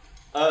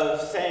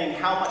 of saying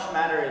how much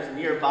matter is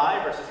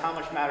nearby versus how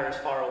much matter is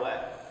far away.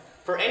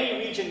 For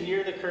any region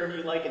near the curve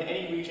you like and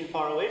any region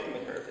far away from the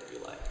curve that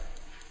you like.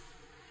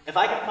 If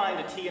I can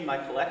find a T in my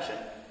collection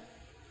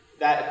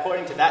that,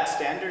 according to that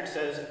standard,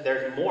 says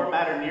there's more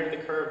matter near the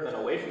curve than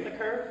away from the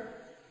curve,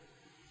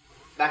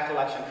 that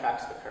collection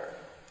tracks the curve.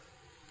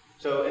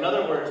 So in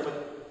other words,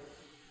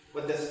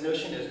 what this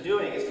notion is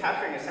doing is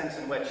capturing a sense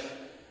in which,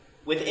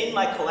 within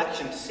my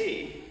collection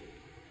C,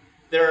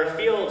 there are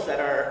fields that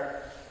are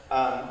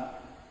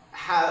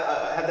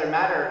have their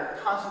matter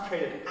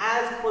concentrated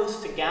as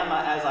close to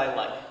gamma as I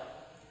like.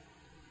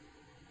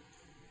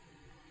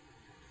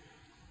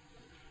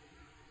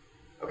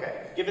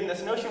 Okay, given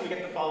this notion, we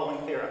get the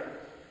following theorem.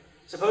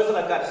 Suppose that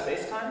I've got a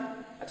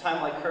space-time, a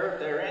time-like curve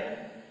therein,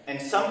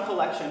 and some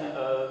collection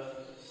of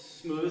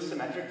smooth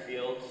symmetric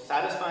fields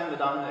satisfying the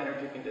dominant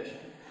energy condition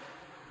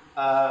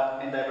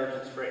and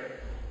divergence free.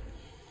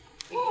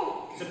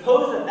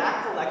 Suppose that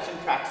that collection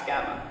tracks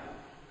gamma.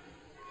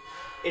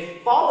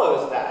 It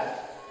follows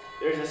that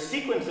there's a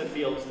sequence of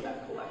fields in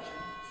that collection.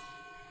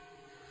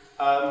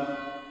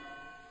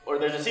 Or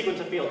there's a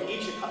sequence of fields,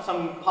 each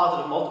some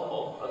positive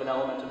multiple of an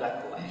element of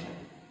that collection,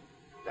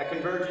 that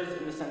converges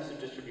in the sense of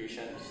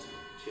distributions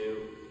to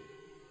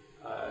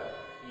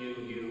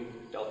u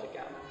delta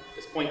gamma.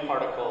 This point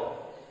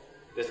particle,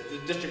 this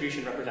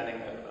distribution representing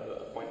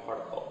a point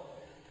particle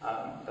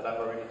that I've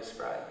already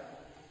described.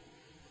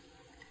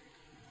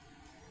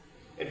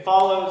 It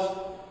follows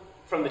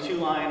from the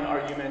two-line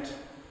argument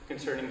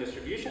concerning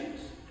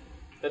distributions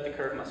that the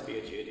curve must be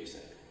a geodesic.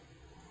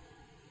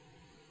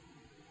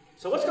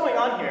 So what's going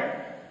on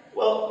here?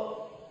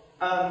 Well,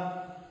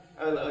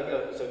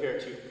 so here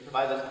to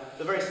provide this,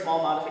 the very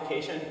small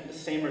modification, the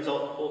same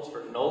result holds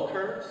for null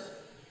curves.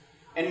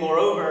 And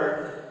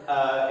moreover,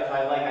 if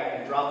I like, I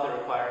can drop the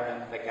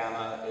requirement that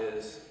gamma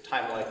is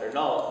time-like or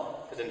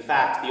null, because in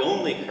fact, the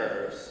only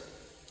curves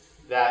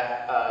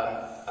that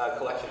a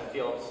collection of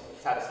fields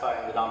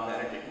satisfying the dominant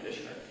energy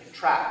conditioner can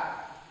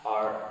track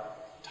are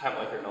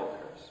time-like or null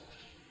curves.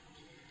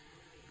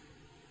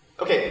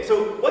 Okay,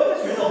 so what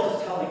this result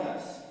is telling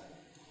us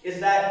is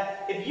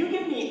that if you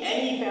give me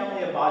any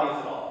family of bodies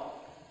at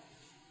all,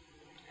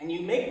 and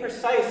you make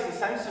precise the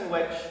sense in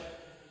which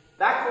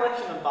that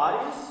collection of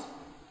bodies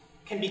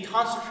can be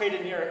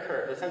concentrated near a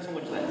curve, the sense in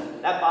which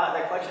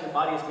that collection of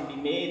bodies can be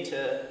made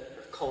to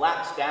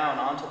collapse down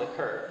onto the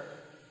curve,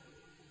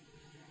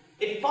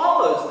 it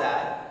follows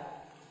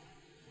that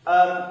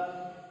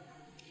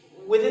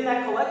within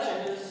that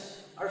collection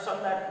are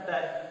some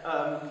that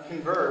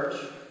converge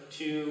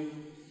to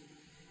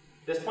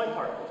this point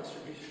particle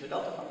distribution, the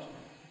delta function,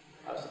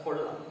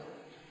 supported on the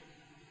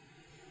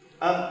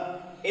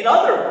curve. In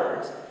other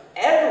words,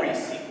 every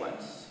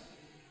sequence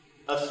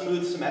of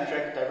smooth,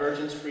 symmetric,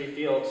 divergence-free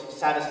fields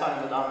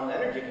satisfying the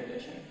dominant energy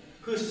condition,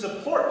 whose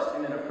support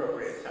in an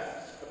appropriate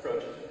sense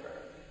approaches the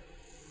curve,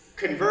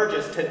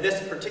 converges to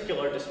this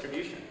particular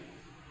distribution.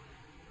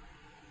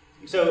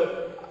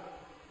 So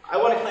I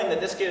want to claim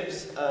that this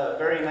gives a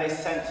very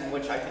nice sense in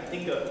which I can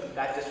think of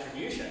that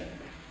distribution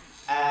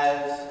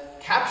as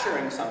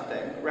capturing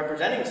something,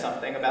 representing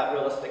something about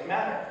realistic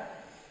matter.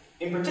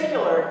 In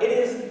particular, it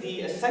is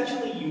the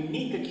essentially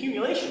unique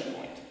accumulation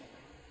point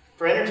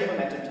for energy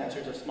momentum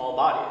tensors of small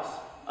bodies,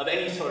 of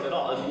any sort at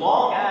all, as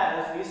long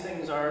as these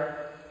things are,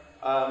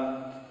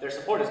 their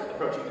support is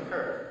approaching the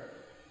curve.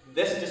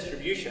 This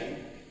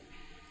distribution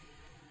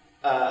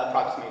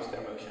approximates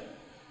their motion.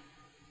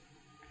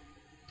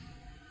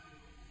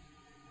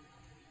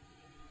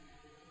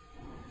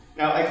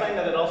 Now, I claim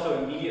that it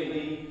also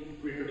immediately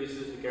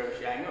reproduces the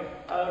Garrosh-Yang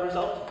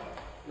result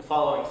in the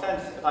following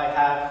sense. If I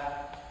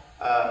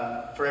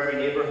have, for every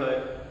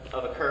neighborhood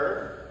of a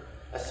curve,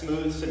 a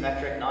smooth,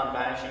 symmetric,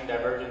 non-vanishing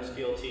divergence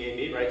field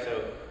TAB, right?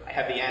 So I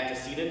have the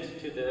antecedent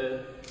to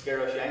the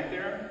Garrosh-Yang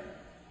theorem.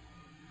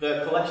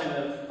 The collection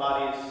of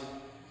bodies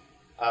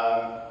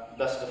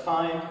thus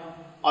defined,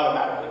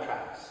 automatically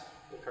tracks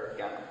the curve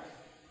gamma.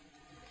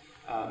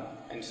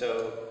 And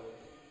so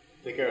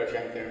the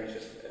Garo-Zhang theorem is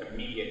just an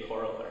immediate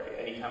corollary.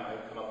 Anytime I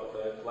come up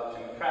with a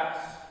collection of tracks,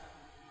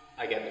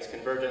 I get this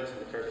convergence, and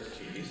the curve is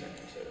geodesic.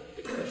 So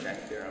the Garo-Zhang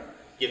theorem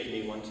gives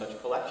me one such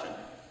collection.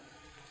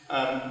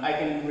 I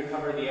can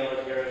recover the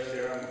Ehlers-Danlos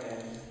theorem in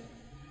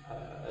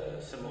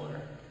a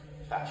similar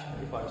fashion.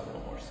 It requires a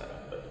little more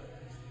setup, but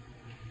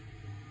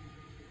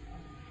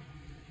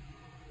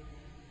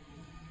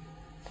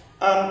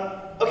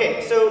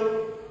okay,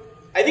 so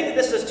I think that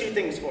this does two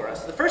things for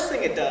us. The first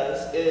thing it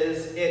does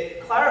is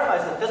it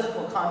clarifies the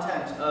physical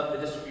content of the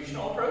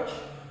distributional approach.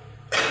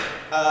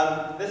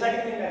 The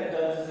second thing that it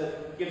does is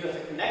it gives us a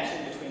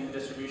connection between the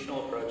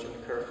distributional approach and the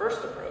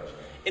curve-first approach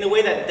in a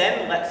way that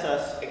then lets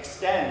us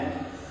extend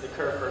the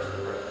curve-first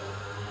approach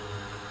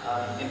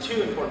in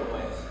two important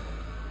ways.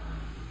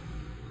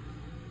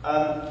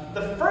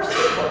 The first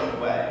important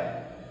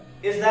way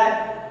is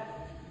that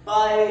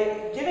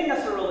by giving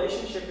us a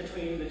relationship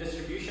between the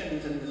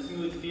distributions and the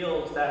smooth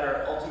fields that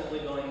are ultimately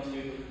going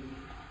to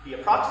be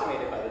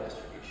approximated by the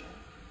distribution,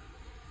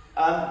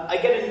 I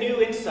get a new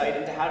insight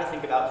into how to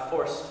think about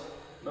forced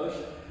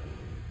motion.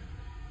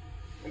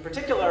 In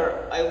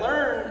particular, I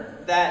learn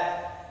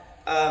that,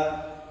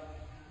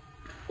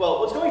 well,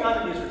 what's going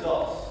on in these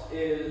results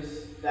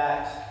is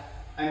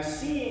that I'm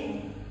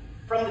seeing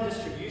from the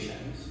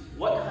distributions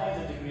what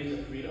kinds of degrees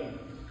of freedom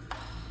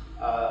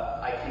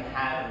I can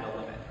have in the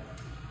limit.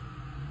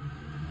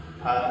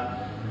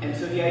 And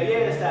so the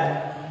idea is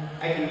that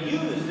I can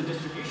use the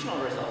distributional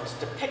results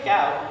to pick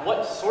out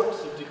what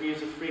sorts of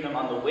degrees of freedom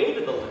on the way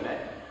to the limit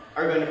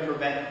are going to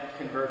prevent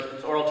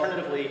convergence, or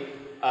alternatively,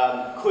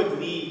 could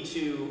lead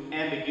to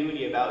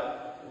ambiguity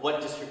about what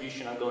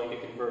distribution I'm going to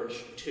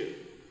converge to.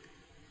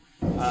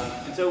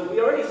 And so we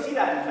already see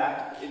that, in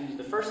fact, in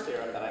the first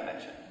theorem that I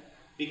mentioned,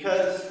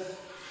 because,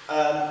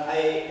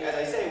 as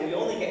I say, we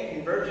only get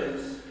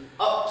convergence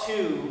up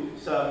to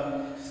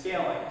some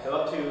scaling, so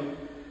up to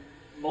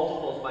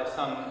multiples by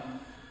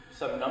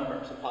some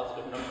number, some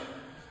positive number.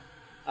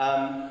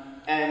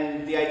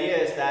 And the idea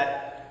is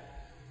that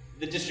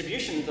the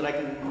distributions that I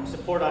can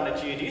support on a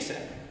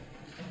geodesic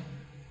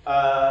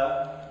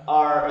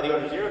or the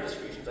order zero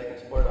distributions I can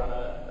support on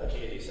a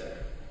geodesic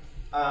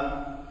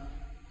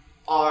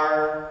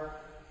are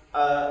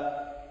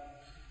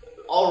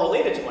all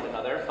related to one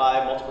another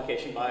by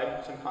multiplication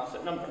by some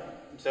constant number.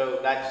 And so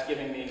that's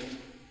giving me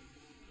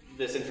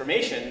this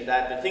information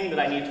that the thing that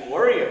I need to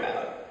worry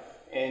about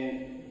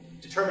in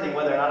determining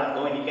whether or not I'm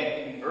going to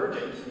get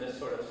convergence in this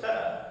sort of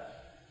setup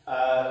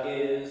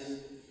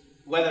is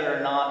whether or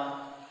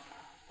not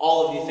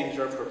all of these things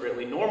are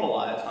appropriately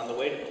normalized on the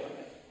way to the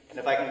limit. And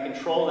if I can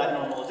control that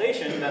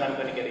normalization, then I'm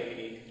going to get a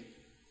unique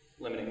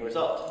limiting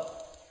result.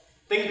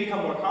 Things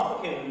become more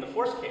complicated in the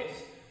force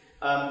case,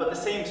 but the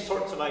same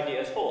sorts of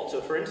ideas hold.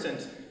 So for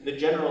instance, the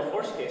general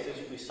force cases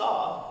we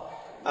saw,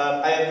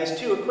 I have these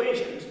two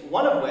equations,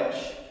 one of which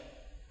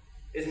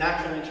is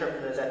naturally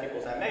interpreted as F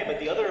equals ma, but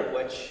the other of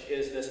which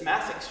is this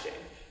mass exchange.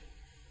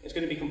 It's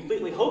going to be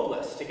completely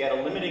hopeless to get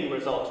a limiting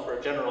result for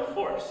a general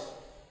force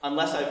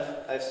unless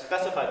I've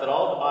specified that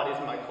all the bodies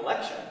in my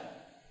collection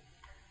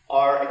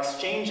are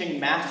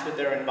exchanging mass with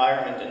their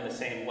environment in the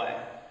same way.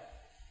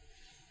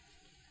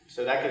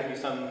 So that gives me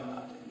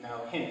some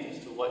now hint as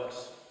to what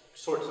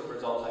sorts of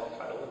results I can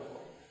try to look for.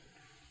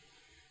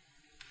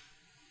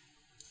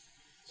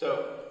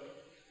 So,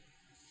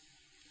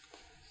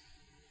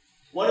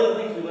 one of the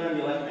things we learned in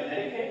the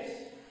electromagnetic case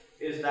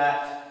is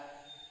that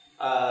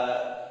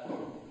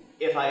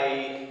if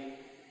I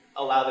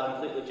allow the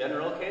completely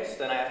general case,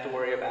 then I have to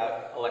worry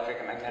about electric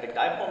and magnetic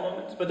dipole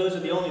moments, but those are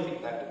the only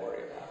things I have to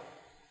worry about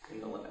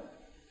in the limit.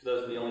 So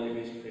those are the only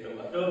degrees of freedom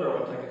left over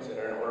once I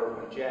consider an order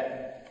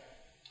 1J.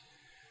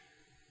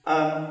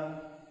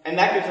 And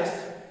that gives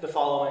us the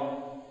following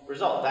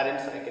result. That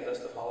insight gives us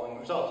the following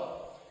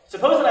result.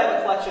 Suppose that I have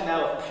a collection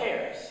now of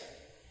pairs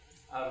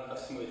of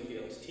smooth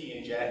fields, T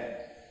and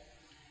J,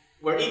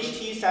 where each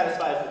T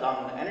satisfies the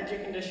dominant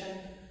energy condition,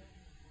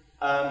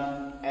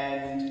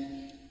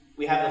 and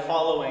we have the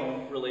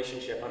following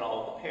relationship on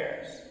all of the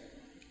pairs.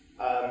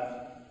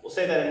 We'll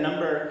say that a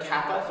number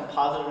kappa, some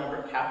positive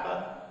number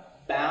kappa,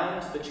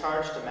 bounds the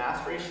charge to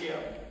mass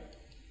ratio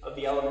of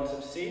the elements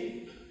of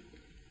C.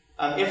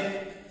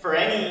 If for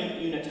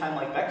any unit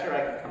time-like vector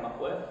I can come up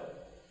with,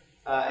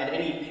 and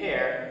any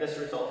pair, this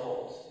result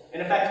holds.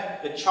 And in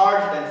fact, the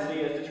charge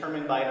density as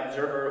determined by an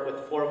observer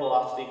with floor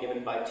velocity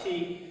given by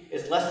T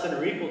is less than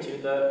or equal to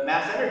the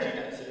mass energy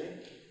density,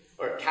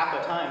 or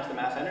kappa times the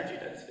mass energy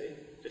density,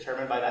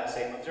 determined by that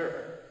same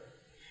observer.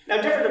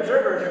 Now, different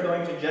observers are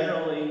going to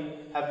generally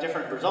have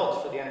different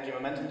results for the energy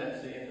momentum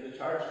density and for the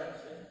charge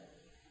density.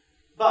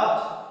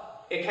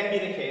 But it can be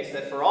the case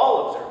that for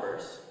all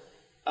observers,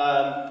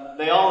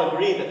 they all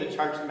agree that the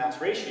charge to mass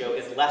ratio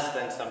is less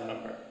than some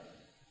number.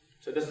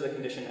 So this is a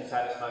condition that's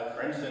satisfied,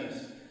 for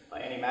instance, by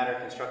any matter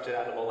constructed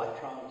out of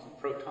electrons and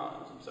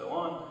protons and so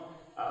on.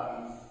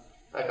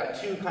 I've got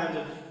two kinds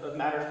of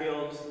matter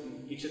fields,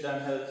 and each of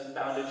them has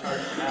bounded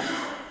charge to mass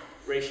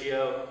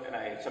ratio, and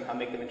I somehow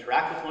make them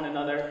interact with one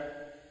another,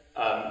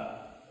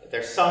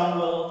 their sum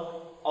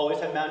will always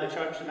have bounded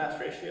charge to mass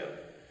ratio.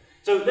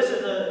 So this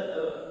is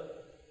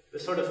the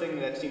sort of thing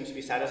that seems to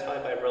be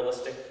satisfied by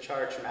realistic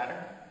charge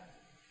matter.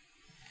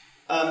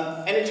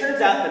 And it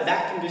turns out that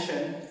that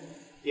condition,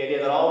 the idea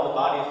that all of the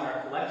bodies in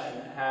our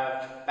collection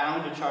have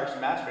bounded charge to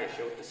mass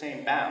ratio with the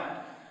same bound,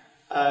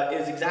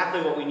 is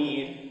exactly what we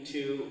need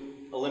to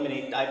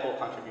eliminate dipole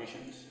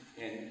contributions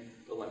in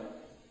the limit.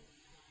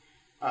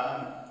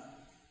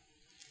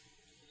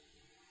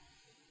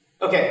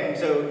 Okay, and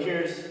so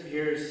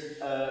here's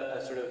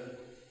a sort of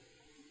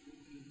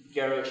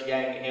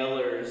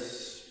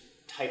Garrosh-Yang-Ehlers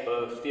type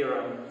of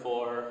theorem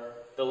for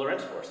the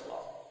Lorentz force law.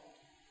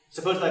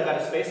 Suppose that I've got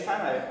a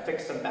space-time, I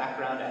fix some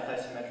background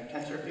antisymmetric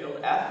tensor field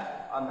F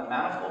on the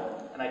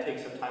manifold, and I take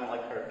some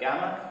time-like curve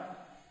gamma.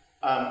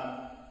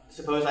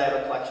 Suppose I have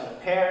a collection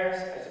of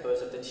pairs. I suppose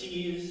that the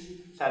T's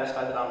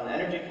satisfy the dominant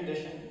energy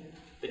condition.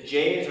 The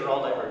J's are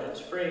all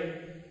divergence-free,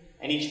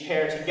 and each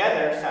pair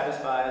together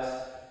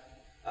satisfies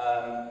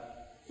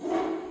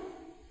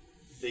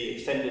the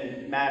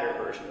extended matter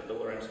version of the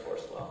Lorentz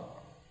force law.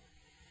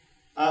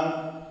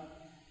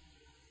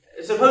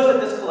 Suppose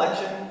that this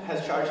collection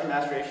has charge to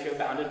mass ratio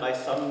bounded by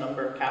some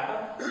number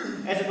kappa,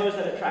 and suppose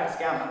that it tracks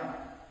gamma.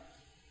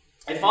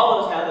 It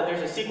follows now that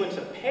there's a sequence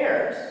of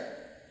pairs,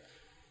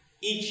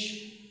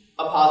 each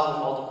a positive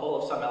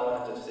multiple of some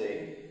element of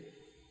C,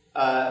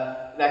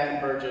 that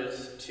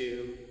converges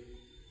to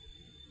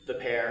the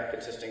pair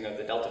consisting of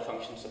the delta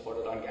function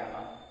supported on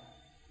gamma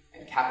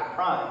and kappa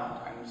prime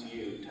times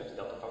u times the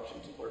delta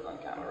function supported on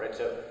gamma, right?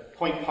 So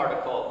point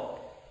particle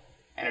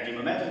energy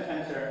momentum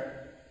tensor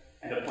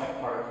and a point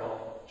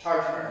particle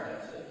charge current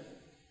density,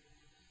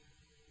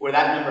 where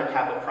that number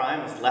kappa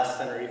prime is less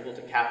than or equal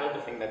to kappa,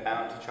 the thing that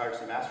bounds the charge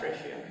to mass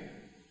ratio.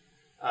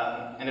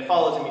 And it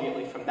follows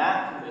immediately from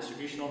that, from the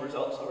distributional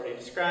results already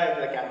described,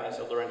 that gamma is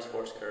a Lorentz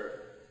force curve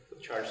with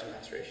charge to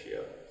mass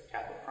ratio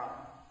kappa prime.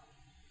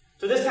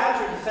 So this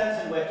captures the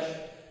sense in which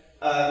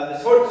the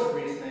sorts of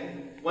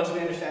reasoning, once we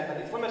understand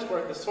how these limits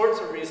work, the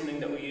sorts of reasoning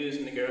that we use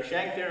in the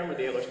Garrosh-Yang theorem or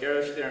the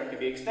Ehlers-Garrosh theorem can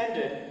be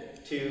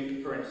extended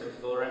to, for instance,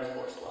 the Lorentz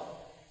force law.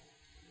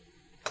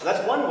 So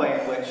that's one way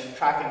in which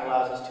tracking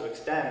allows us to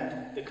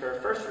extend the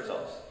curve first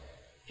results.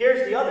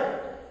 Here's the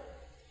other.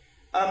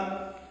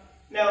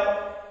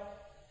 Now,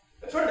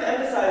 I've sort of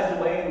emphasized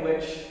the way in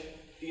which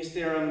these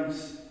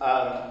theorems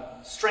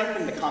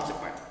strengthen the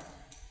consequence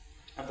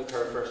of the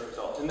curve first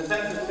result, in the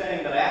sense of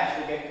saying that I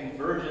actually get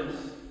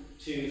convergence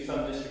to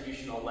some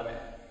distributional limit.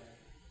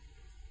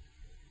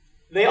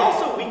 They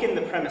also weaken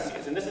the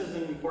premises, and this is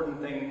an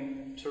important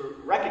thing to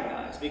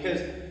recognize,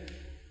 because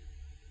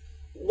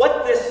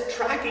what this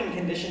tracking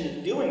condition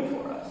is doing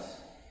for us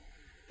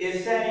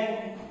is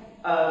saying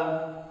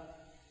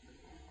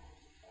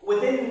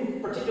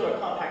within particular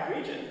compact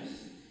regions,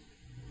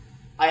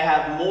 I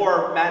have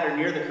more matter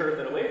near the curve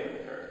than away from the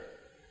curve.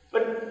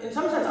 But in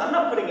some sense, I'm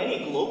not putting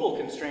any global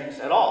constraints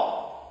at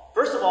all.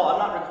 First of all, I'm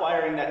not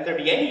requiring that there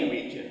be any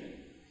region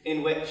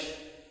in which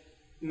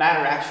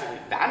matter actually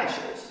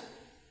vanishes.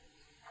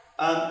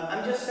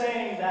 I'm just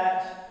saying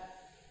that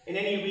in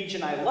any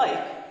region I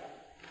like,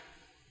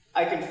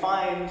 I can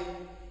find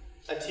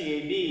a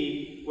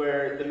TAB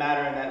where the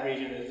matter in that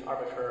region is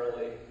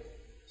arbitrarily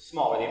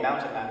small, or the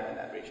amount of matter in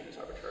that region is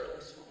arbitrarily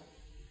small.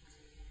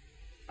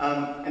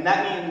 And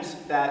that means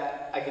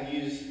that I can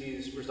use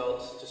these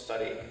results to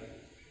study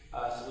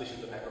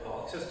solutions of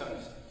hyperbolic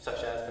systems,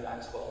 such as the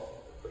Maxwell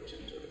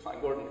equations or the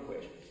Klein-Gordon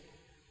equations.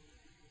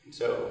 And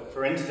so,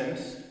 for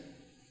instance,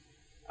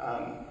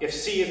 if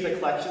C is the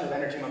collection of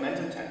energy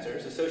momentum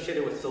tensors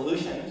associated with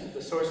solutions of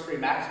the source-free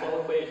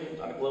Maxwell equations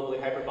on a globally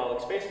hyperbolic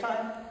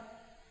spacetime,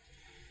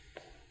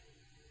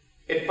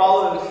 it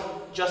follows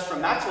just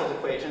from Maxwell's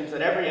equations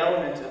that every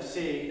element of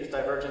C is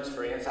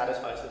divergence-free and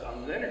satisfies the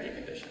dominant energy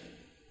condition.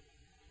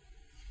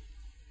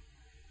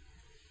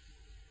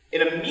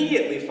 It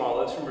immediately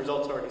follows from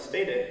results already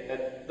stated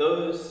that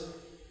those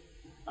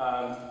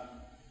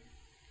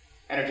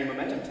energy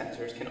momentum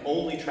tensors can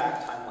only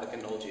track time like a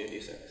null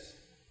geodesics.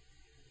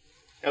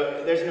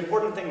 Now, there's an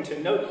important thing to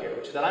note here,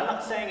 which is that I'm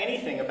not saying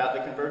anything about the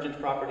convergence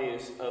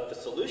properties of the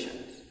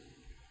solutions.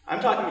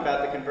 I'm talking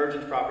about the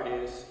convergence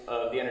properties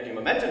of the energy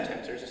momentum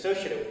tensors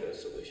associated with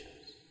those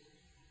solutions.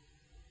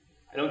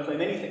 I don't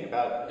claim anything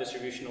about the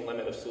distributional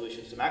limit of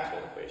solutions to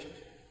Maxwell equations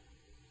here.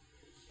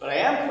 But I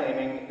am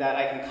claiming that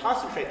I can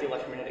concentrate the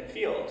electromagnetic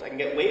fields. I can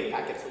get wave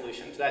packet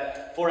solutions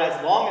that, for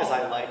as long as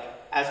I like,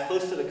 as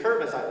close to the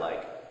curve as I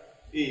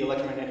like, the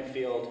electromagnetic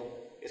field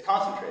is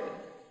concentrated.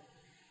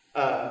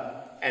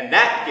 And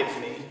that gives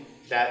me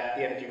that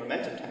the energy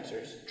momentum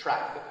tensors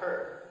track the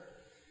curve.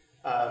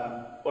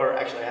 Or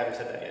actually, I haven't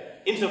said that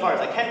yet. Insofar as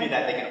I can do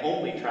that, they can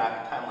only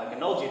track time like a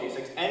null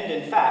geodesics, and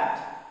in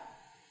fact,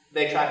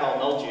 they track all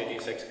null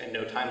geodesics and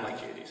no time like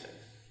geodesics.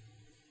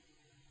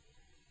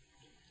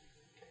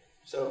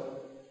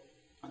 So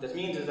what this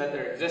means is that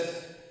there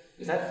exists,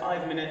 is that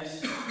 5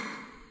 minutes?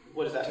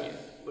 What does that mean?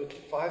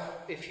 5,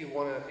 if you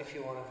want to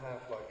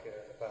have like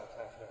about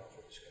half an hour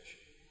for discussion.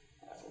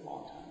 That's a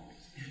long time.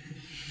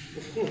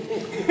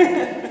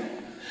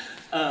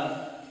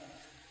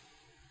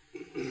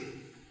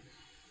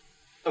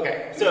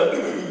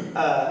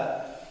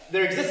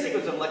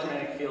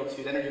 fields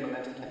whose energy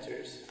momentum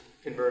tensors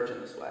converge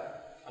in this way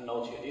on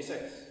null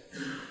geodesics.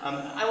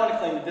 I want to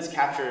claim that this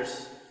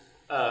captures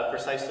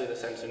precisely the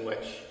sense in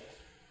which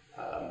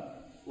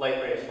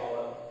light rays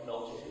follow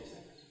null geodesics.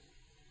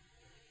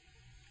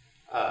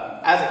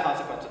 As a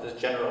consequence of this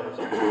general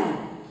result of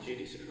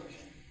geodesic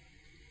motion.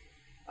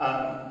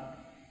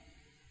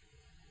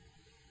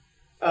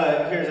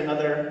 Here's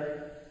another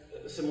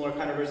similar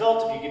kind of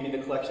result. If you give me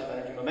the collection of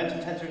energy momentum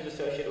tensors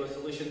associated with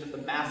solutions of the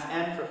mass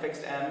m for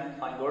fixed m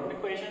Klein-Gordon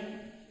equation,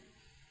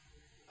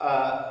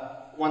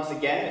 once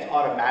again, it's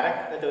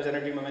automatic that those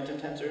energy momentum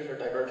tensors are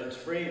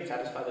divergence-free and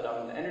satisfy the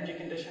dominant energy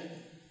condition.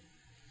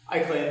 I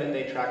claim that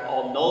they track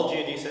all null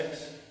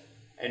geodesics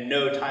and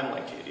no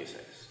time-like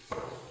geodesics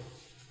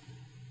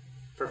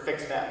for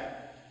fixed m.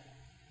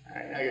 All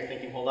right, now you're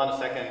thinking, hold on a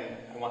second,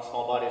 I want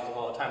small bodies to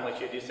follow time-like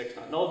geodesics,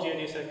 not null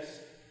geodesics.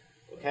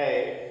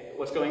 Okay,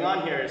 what's going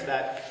on here is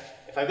that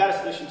if I've got a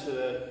solution to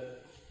the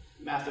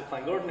massive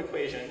Klein-Gordon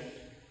equation,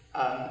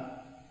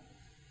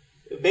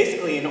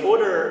 basically in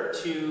order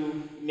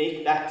to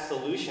make that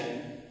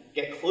solution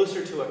get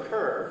closer to a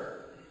curve,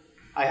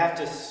 I have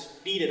to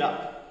speed it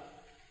up.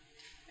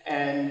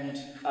 And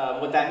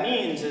what that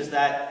means is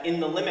that in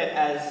the limit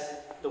as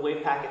the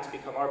wave packets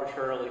become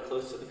arbitrarily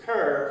close to the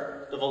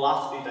curve, the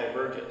velocity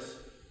diverges,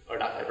 or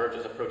not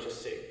diverges, approaches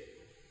c.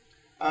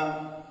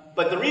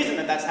 But the reason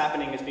that that's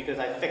happening is because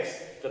I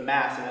fixed the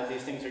mass, and as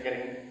these things are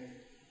getting,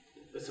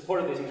 the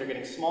support of these things are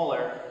getting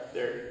smaller,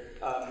 they're,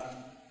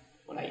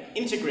 when I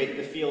integrate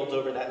the fields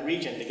over that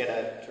region to get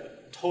a sort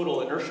of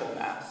total inertial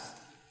mass,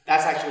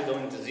 that's actually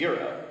going to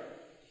 0,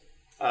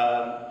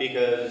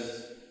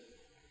 because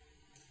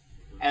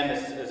m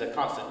is a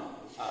constant.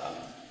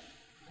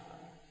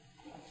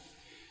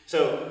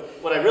 So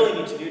what I really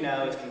need to do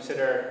now is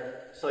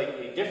consider a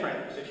slightly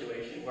different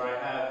situation where I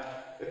have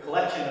the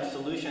collection of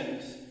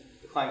solutions,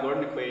 the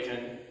Klein-Gordon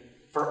equation,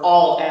 for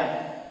all m.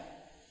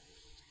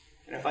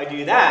 And if I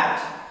do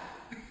that,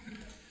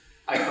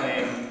 I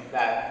claim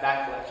that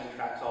that collection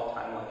tracks all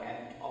time-like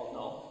and all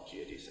null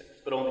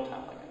geodesics, but only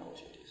time-like and null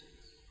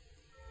geodesics.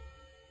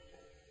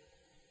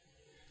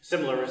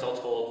 Similar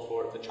results hold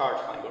for the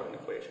charged Klein-Gordon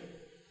equation,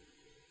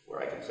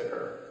 where I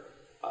consider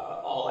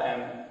all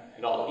m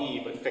and all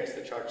e, but fix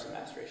the charge to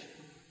mass ratio.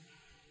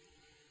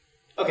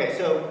 Okay,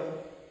 so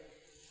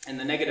in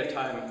the negative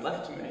time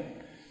left to me,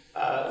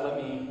 let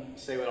me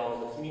say what all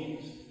of this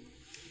means.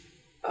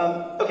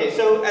 Okay,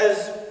 so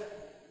as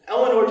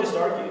Eleanor just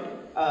argued,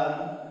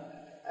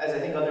 as I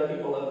think other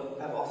people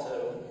have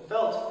also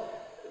felt,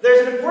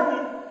 there's an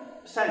important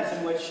sense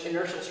in which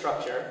inertial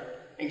structure,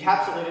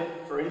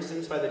 encapsulated, for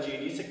instance, by the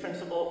geodesic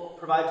principle,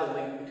 provides a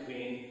link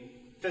between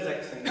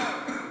physics and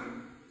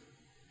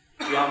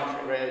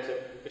geometry, right? So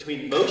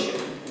between motion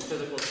and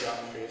physical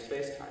geometry of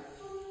space-time.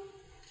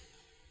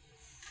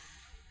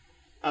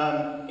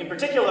 In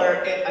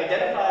particular, it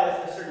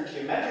identifies a certain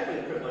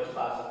geometrically privileged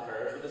class of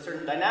curves with a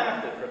certain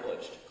dynamically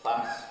privileged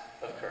class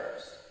of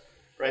curves,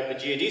 right? The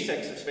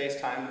geodesics of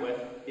space-time with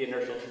the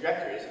inertial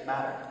trajectories of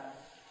matter.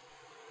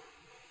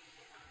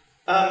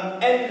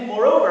 And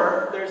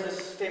moreover, there's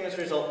this famous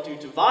result due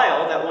to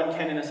Weil that one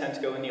can, in a sense,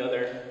 go in the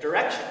other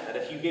direction. That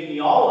if you give me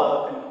all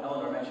of, and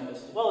Eleanor mentioned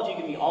this as well, if you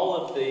give me all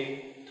of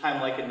the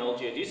time-like and null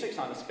geodesics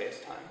on a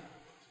space-time,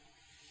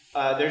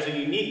 there's a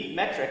unique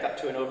metric up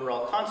to an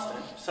overall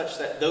constant such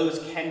that those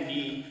can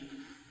be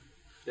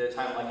the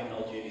time-like and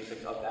null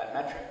geodesics of that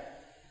metric.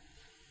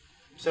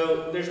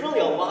 So there's really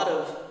a lot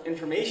of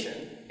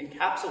information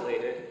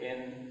encapsulated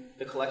in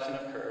the collection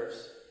of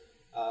curves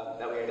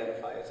that we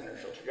identify as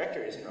inertial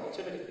trajectories in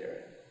relativity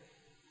theory.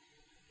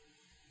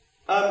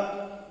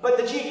 But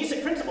the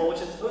geodesic principle,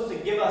 which is supposed to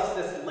give us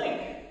this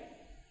link,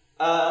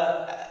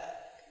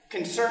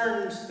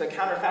 concerns the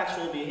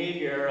counterfactual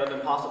behavior of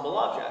impossible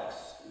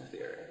objects in the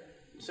theory.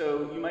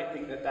 So you might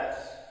think that that's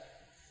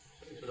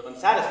something sort of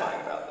unsatisfying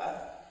about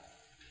that.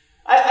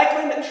 I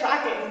claim that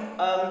tracking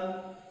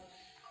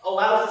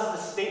allows us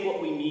to state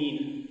what we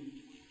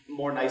mean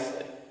more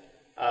nicely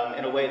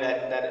in a way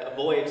that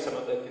avoids some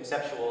of the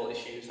conceptual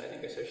issues, I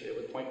think, associated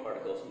with point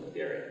particles in the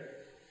theory.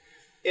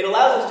 It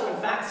allows us to,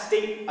 in fact,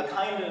 state a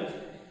kind of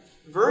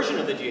version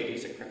of the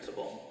geodesic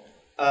principle,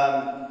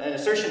 an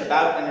assertion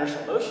about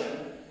inertial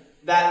motion,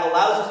 that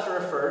allows us to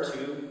refer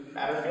to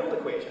matter field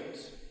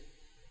equations.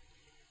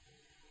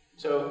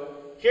 So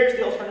here's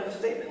the alternative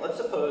statement. Let's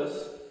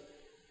suppose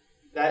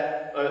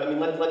that,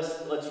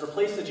 let's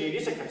replace the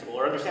geodesic principle,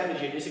 or understand the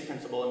geodesic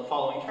principle in the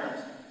following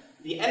terms.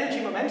 The energy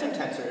momentum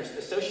tensors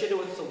associated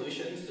with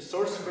solutions to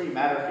source-free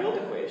matter field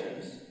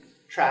equations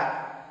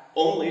track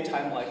only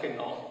time-like and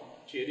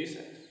null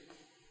geodesics.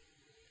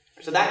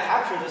 So that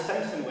captures a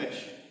sense in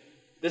which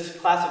this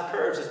class of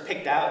curves is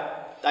picked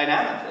out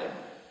dynamically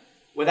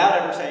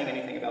without ever saying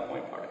anything about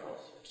point particles.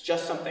 It's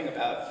just something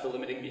about the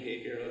limiting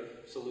behavior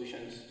of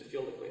solutions to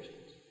field equations.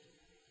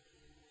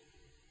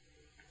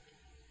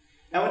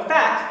 Now, in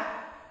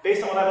fact,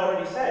 based on what I've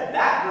already said,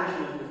 that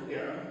version of the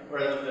theorem, or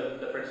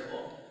the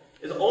principle,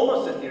 is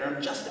almost a theorem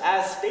just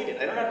as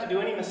stated. I don't have to do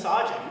any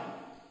massaging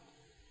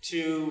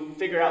to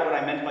figure out what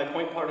I meant by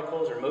point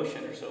particles or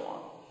motion or so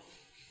on.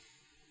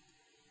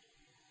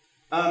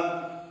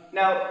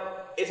 Now,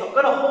 it's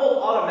going to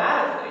hold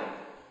automatically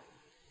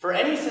for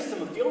any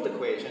system of field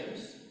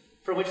equations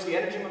for which the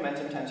energy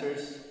momentum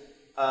tensors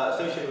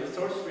associated with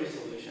source-free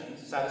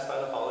solutions satisfy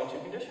the following two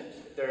conditions.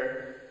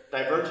 They're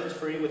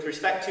divergence-free with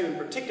respect to, in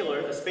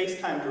particular, the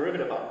space-time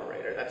derivative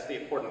operator. That's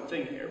the important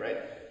thing here,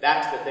 right?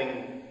 That's the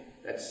thing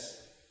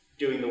that's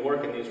doing the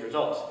work in these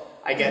results.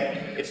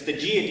 It's the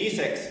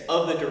geodesics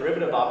of the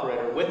derivative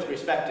operator with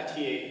respect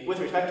to which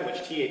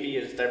TAB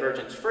is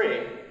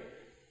divergence-free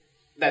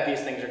that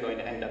these things are going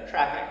to end up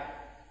tracking.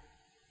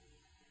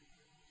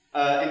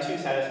 And two,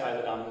 satisfy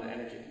the dominant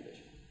energy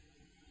condition.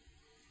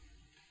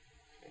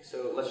 Okay,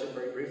 so let's just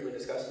very briefly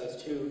discuss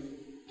those two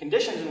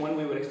conditions and when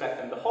we would expect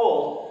them to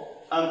hold.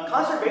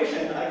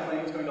 Conservation, I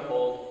claim, is going to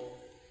hold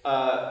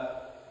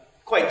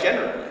quite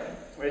generally.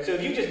 Right? So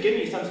if you just give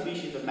me some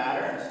species of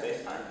matter in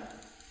space-time,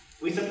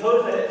 we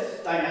suppose that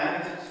its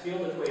dynamics, its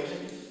field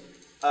equations,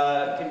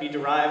 can be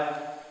derived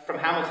from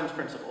Hamilton's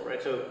principle,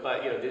 right? So,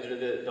 these are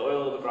the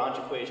Euler-Lagrange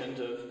equations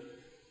of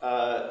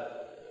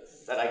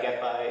that I get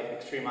by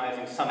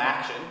extremizing some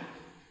action,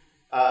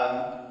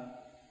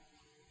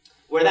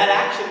 where that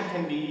action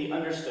can be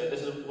understood.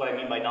 This is what I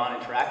mean by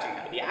non-interacting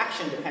now. The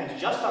action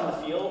depends just on the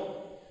field,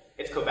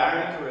 its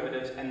covariant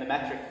derivatives, and the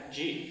metric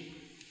g.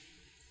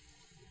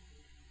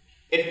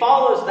 It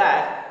follows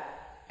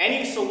that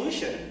any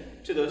solution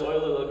to those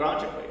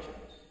Euler-Lagrange equations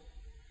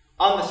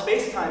on the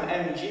space-time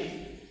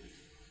mg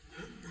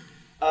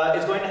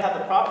is going to have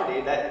the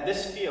property that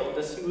this field,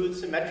 this smooth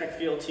symmetric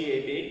field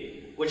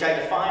TAB, which I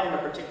define in a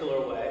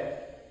particular way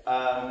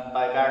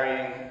by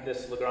varying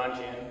this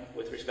Lagrangian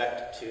with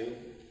respect to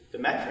the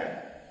metric,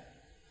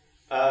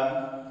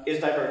 is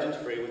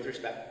divergence-free with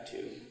respect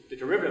to the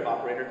derivative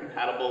operator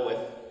compatible with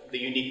the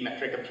unique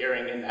metric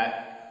appearing in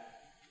that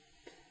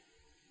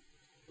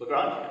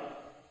Lagrangian.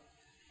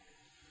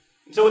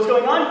 And so what's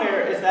going on here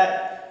is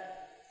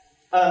that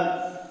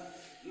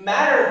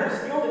matter whose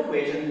field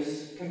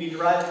equations can be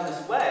derived in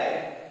this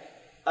way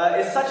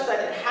is such that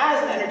it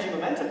has an energy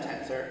momentum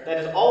tensor that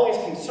is always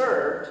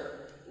conserved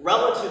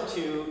relative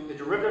to the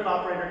derivative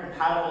operator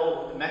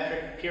compatible with the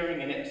metric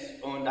appearing in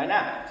its own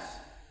dynamics.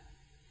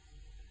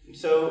 And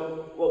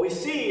so what we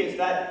see is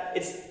that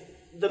it's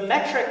the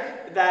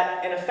metric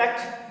that, in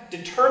effect,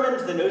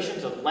 determines the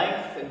notions of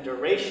length and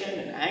duration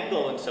and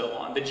angle and so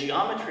on, the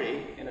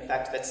geometry, in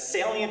effect, that's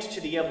salient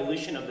to the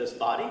evolution of this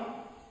body,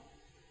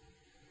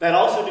 that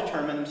also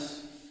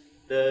determines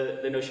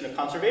the notion of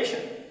conservation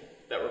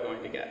that we're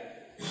going to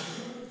get.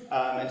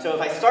 And so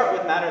if I start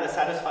with matter that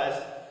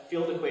satisfies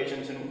field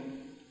equations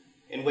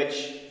in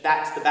which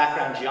that's the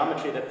background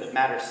geometry that the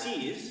matter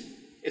sees,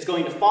 it's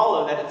going to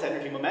follow that its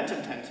energy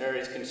momentum tensor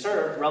is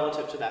conserved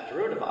relative to that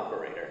derivative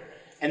operator.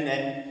 And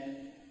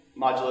then,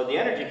 modulo the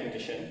energy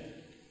condition,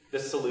 the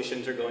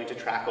solutions are going to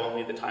track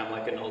only the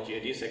time-like and null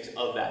geodesics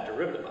of that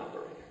derivative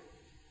operator.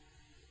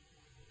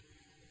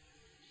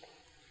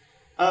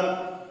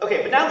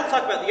 Okay, but now let's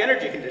talk about the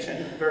energy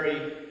condition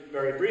very,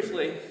 very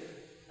briefly.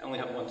 I only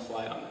have one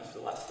slide on this.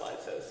 The last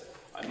slide says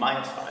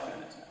minus 5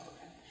 minutes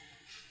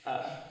now.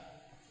 Okay.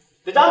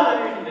 The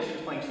dominant energy condition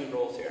is playing two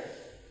roles here.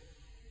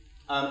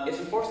 It's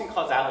enforcing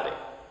causality.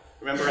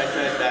 Remember I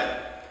said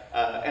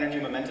that energy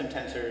momentum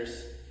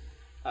tensors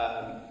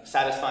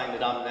satisfying the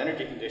dominant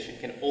energy condition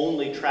can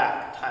only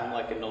track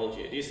time-like and null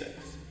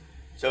geodesics.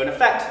 So in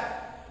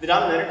effect, the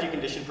dominant energy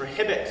condition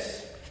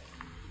prohibits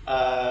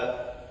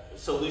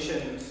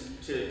solutions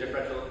to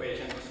differential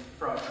equations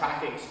from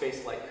tracking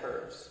space-like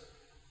curves.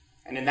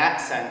 And in that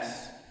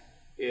sense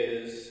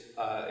is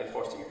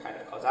enforcing a kind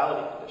of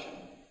causality condition.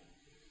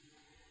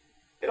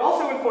 It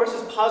also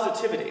enforces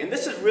positivity, and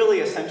this is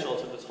really essential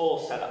to this whole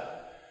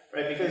setup,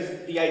 right?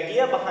 Because the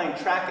idea behind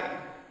tracking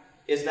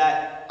is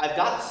that I've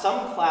got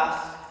some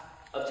class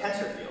of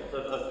tensor fields,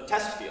 of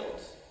test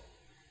fields,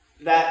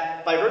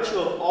 that by virtue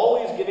of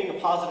always giving a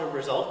positive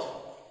result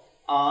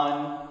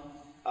on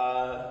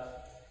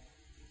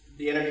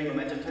the energy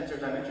momentum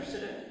tensors I'm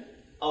interested in,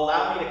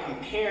 allow me to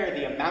compare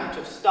the amount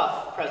of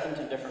stuff present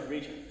in different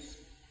regions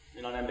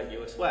in an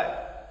unambiguous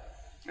way.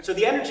 And so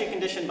the energy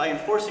condition, by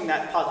enforcing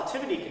that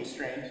positivity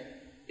constraint,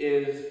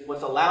 is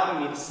what's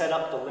allowing me to set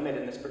up the limit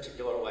in this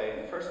particular way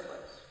in the first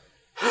place.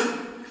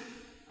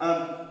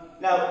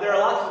 Now, there are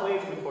lots of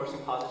ways of enforcing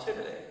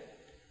positivity.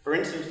 For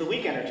instance, the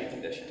weak energy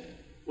condition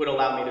would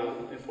allow me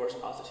to enforce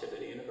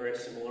positivity in a very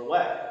similar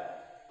way.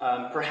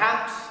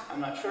 Perhaps, I'm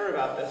not sure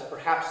about this,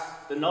 perhaps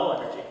the null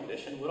energy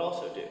condition would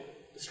also do.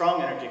 The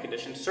strong energy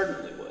condition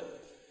certainly would.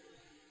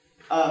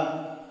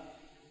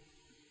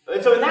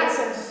 And so in that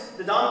sense,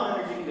 the dominant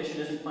energy condition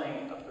isn't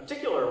playing a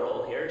particular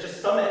role here, just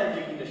some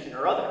energy condition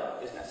or other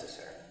is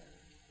necessary.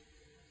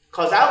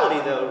 Causality,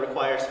 though,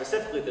 requires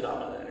specifically the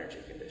dominant energy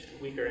condition.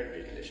 Weaker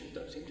energy conditions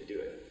don't seem to do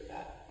it for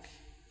that.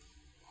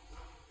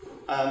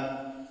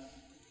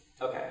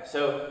 Okay,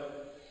 so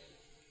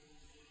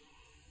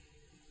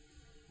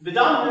the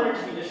dominant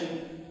energy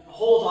condition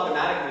holds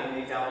automatically in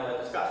the example I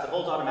discussed. It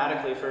holds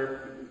automatically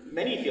for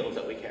many fields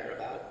that we care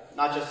about,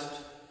 not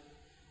just,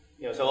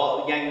 so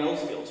all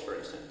Yang-Mills fields, for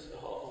instance, it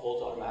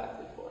holds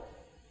automatically for,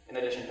 in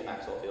addition to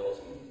Maxwell fields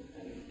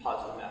and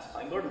positive mass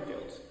Klein-Gordon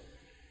fields.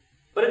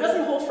 But it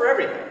doesn't hold for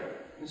everything.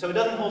 And so it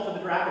doesn't hold for the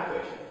Dirac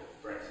equation,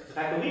 for instance. In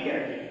fact, the weak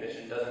energy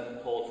condition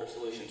doesn't hold for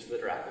solutions to the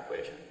Dirac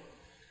equation.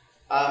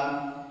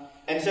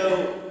 And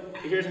so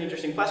here's an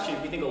interesting question.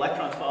 If you think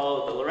electrons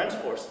follow the Lorentz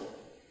force,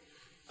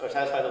 or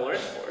satisfy the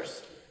Lorentz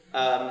force,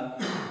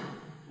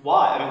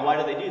 why? I mean, why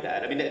do they do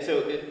that? I mean,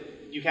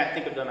 you can't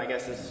think of them, I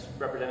guess, as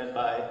represented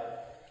by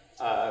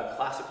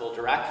classical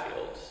Dirac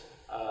fields.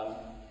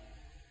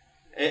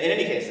 In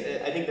any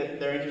case, I think that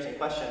there are interesting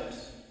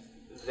questions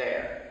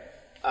there.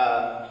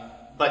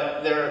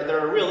 But there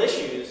are real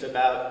issues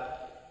about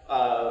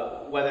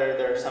whether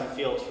there are some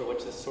fields for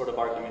which this sort of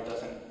argument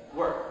doesn't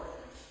work.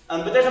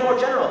 But there's a more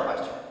general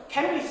question.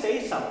 Can we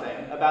say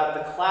something about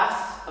the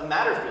class of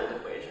matter field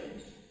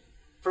equations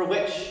for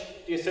which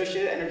the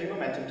associated energy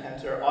momentum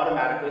tensor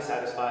automatically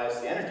satisfies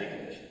the energy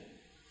condition?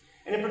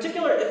 And in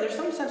particular, if there's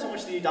some sense in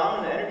which the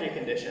dominant energy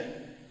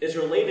condition is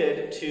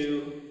related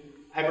to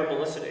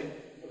hyperbolicity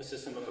of a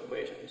system of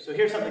equations. So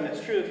here's something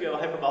that's true. If you have a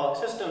hyperbolic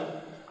system,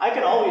 I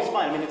can always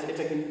find, I mean,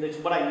 it's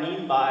what I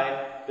mean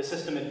by the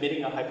system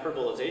admitting a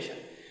hyperbolization,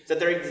 is that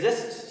there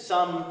exists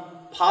some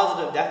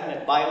positive,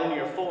 definite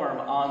bilinear form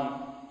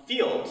on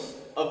fields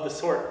of the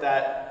sort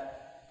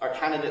that are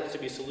candidates to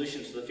be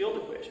solutions to the field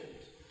equations.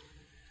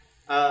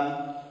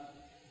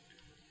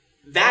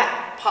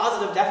 That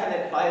positive,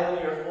 definite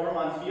bilinear form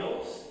on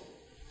fields,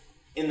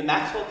 in the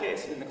Maxwell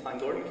case and in the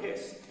Klein-Gordon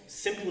case,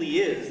 simply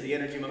is the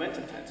energy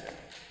momentum tensor.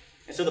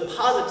 And so the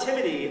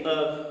positivity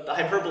of the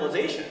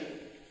hyperbolization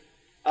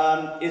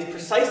is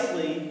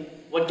precisely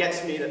what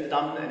gets me that the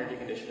dominant energy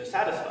condition is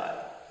satisfied.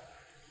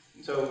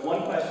 And so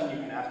one question you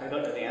can ask, I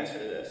don't know the answer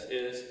to this,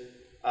 is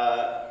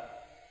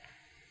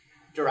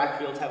Dirac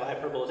fields have a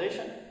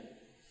hyperbolization?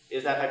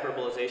 Is that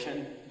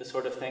hyperbolization the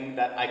sort of thing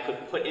that I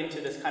could put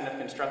into this kind of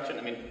construction?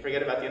 I mean,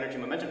 forget about the energy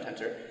momentum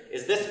tensor.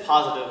 Is this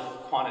positive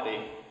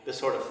quantity the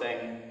sort of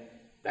thing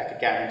that could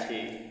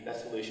guarantee that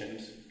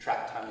solutions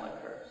track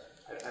time-like curves?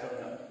 I don't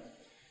know.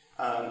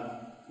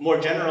 More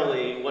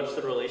generally, what's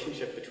the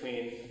relationship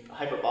between a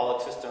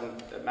hyperbolic system,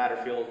 the matter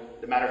field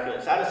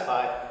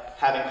satisfied,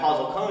 having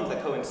causal cones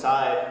that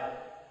coincide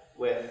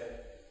with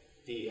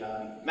the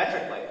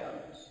metric light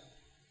cones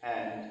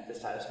and the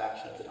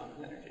satisfaction of the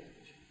dominant energy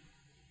condition?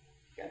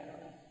 Again, I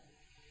don't know.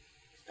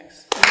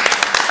 Thanks.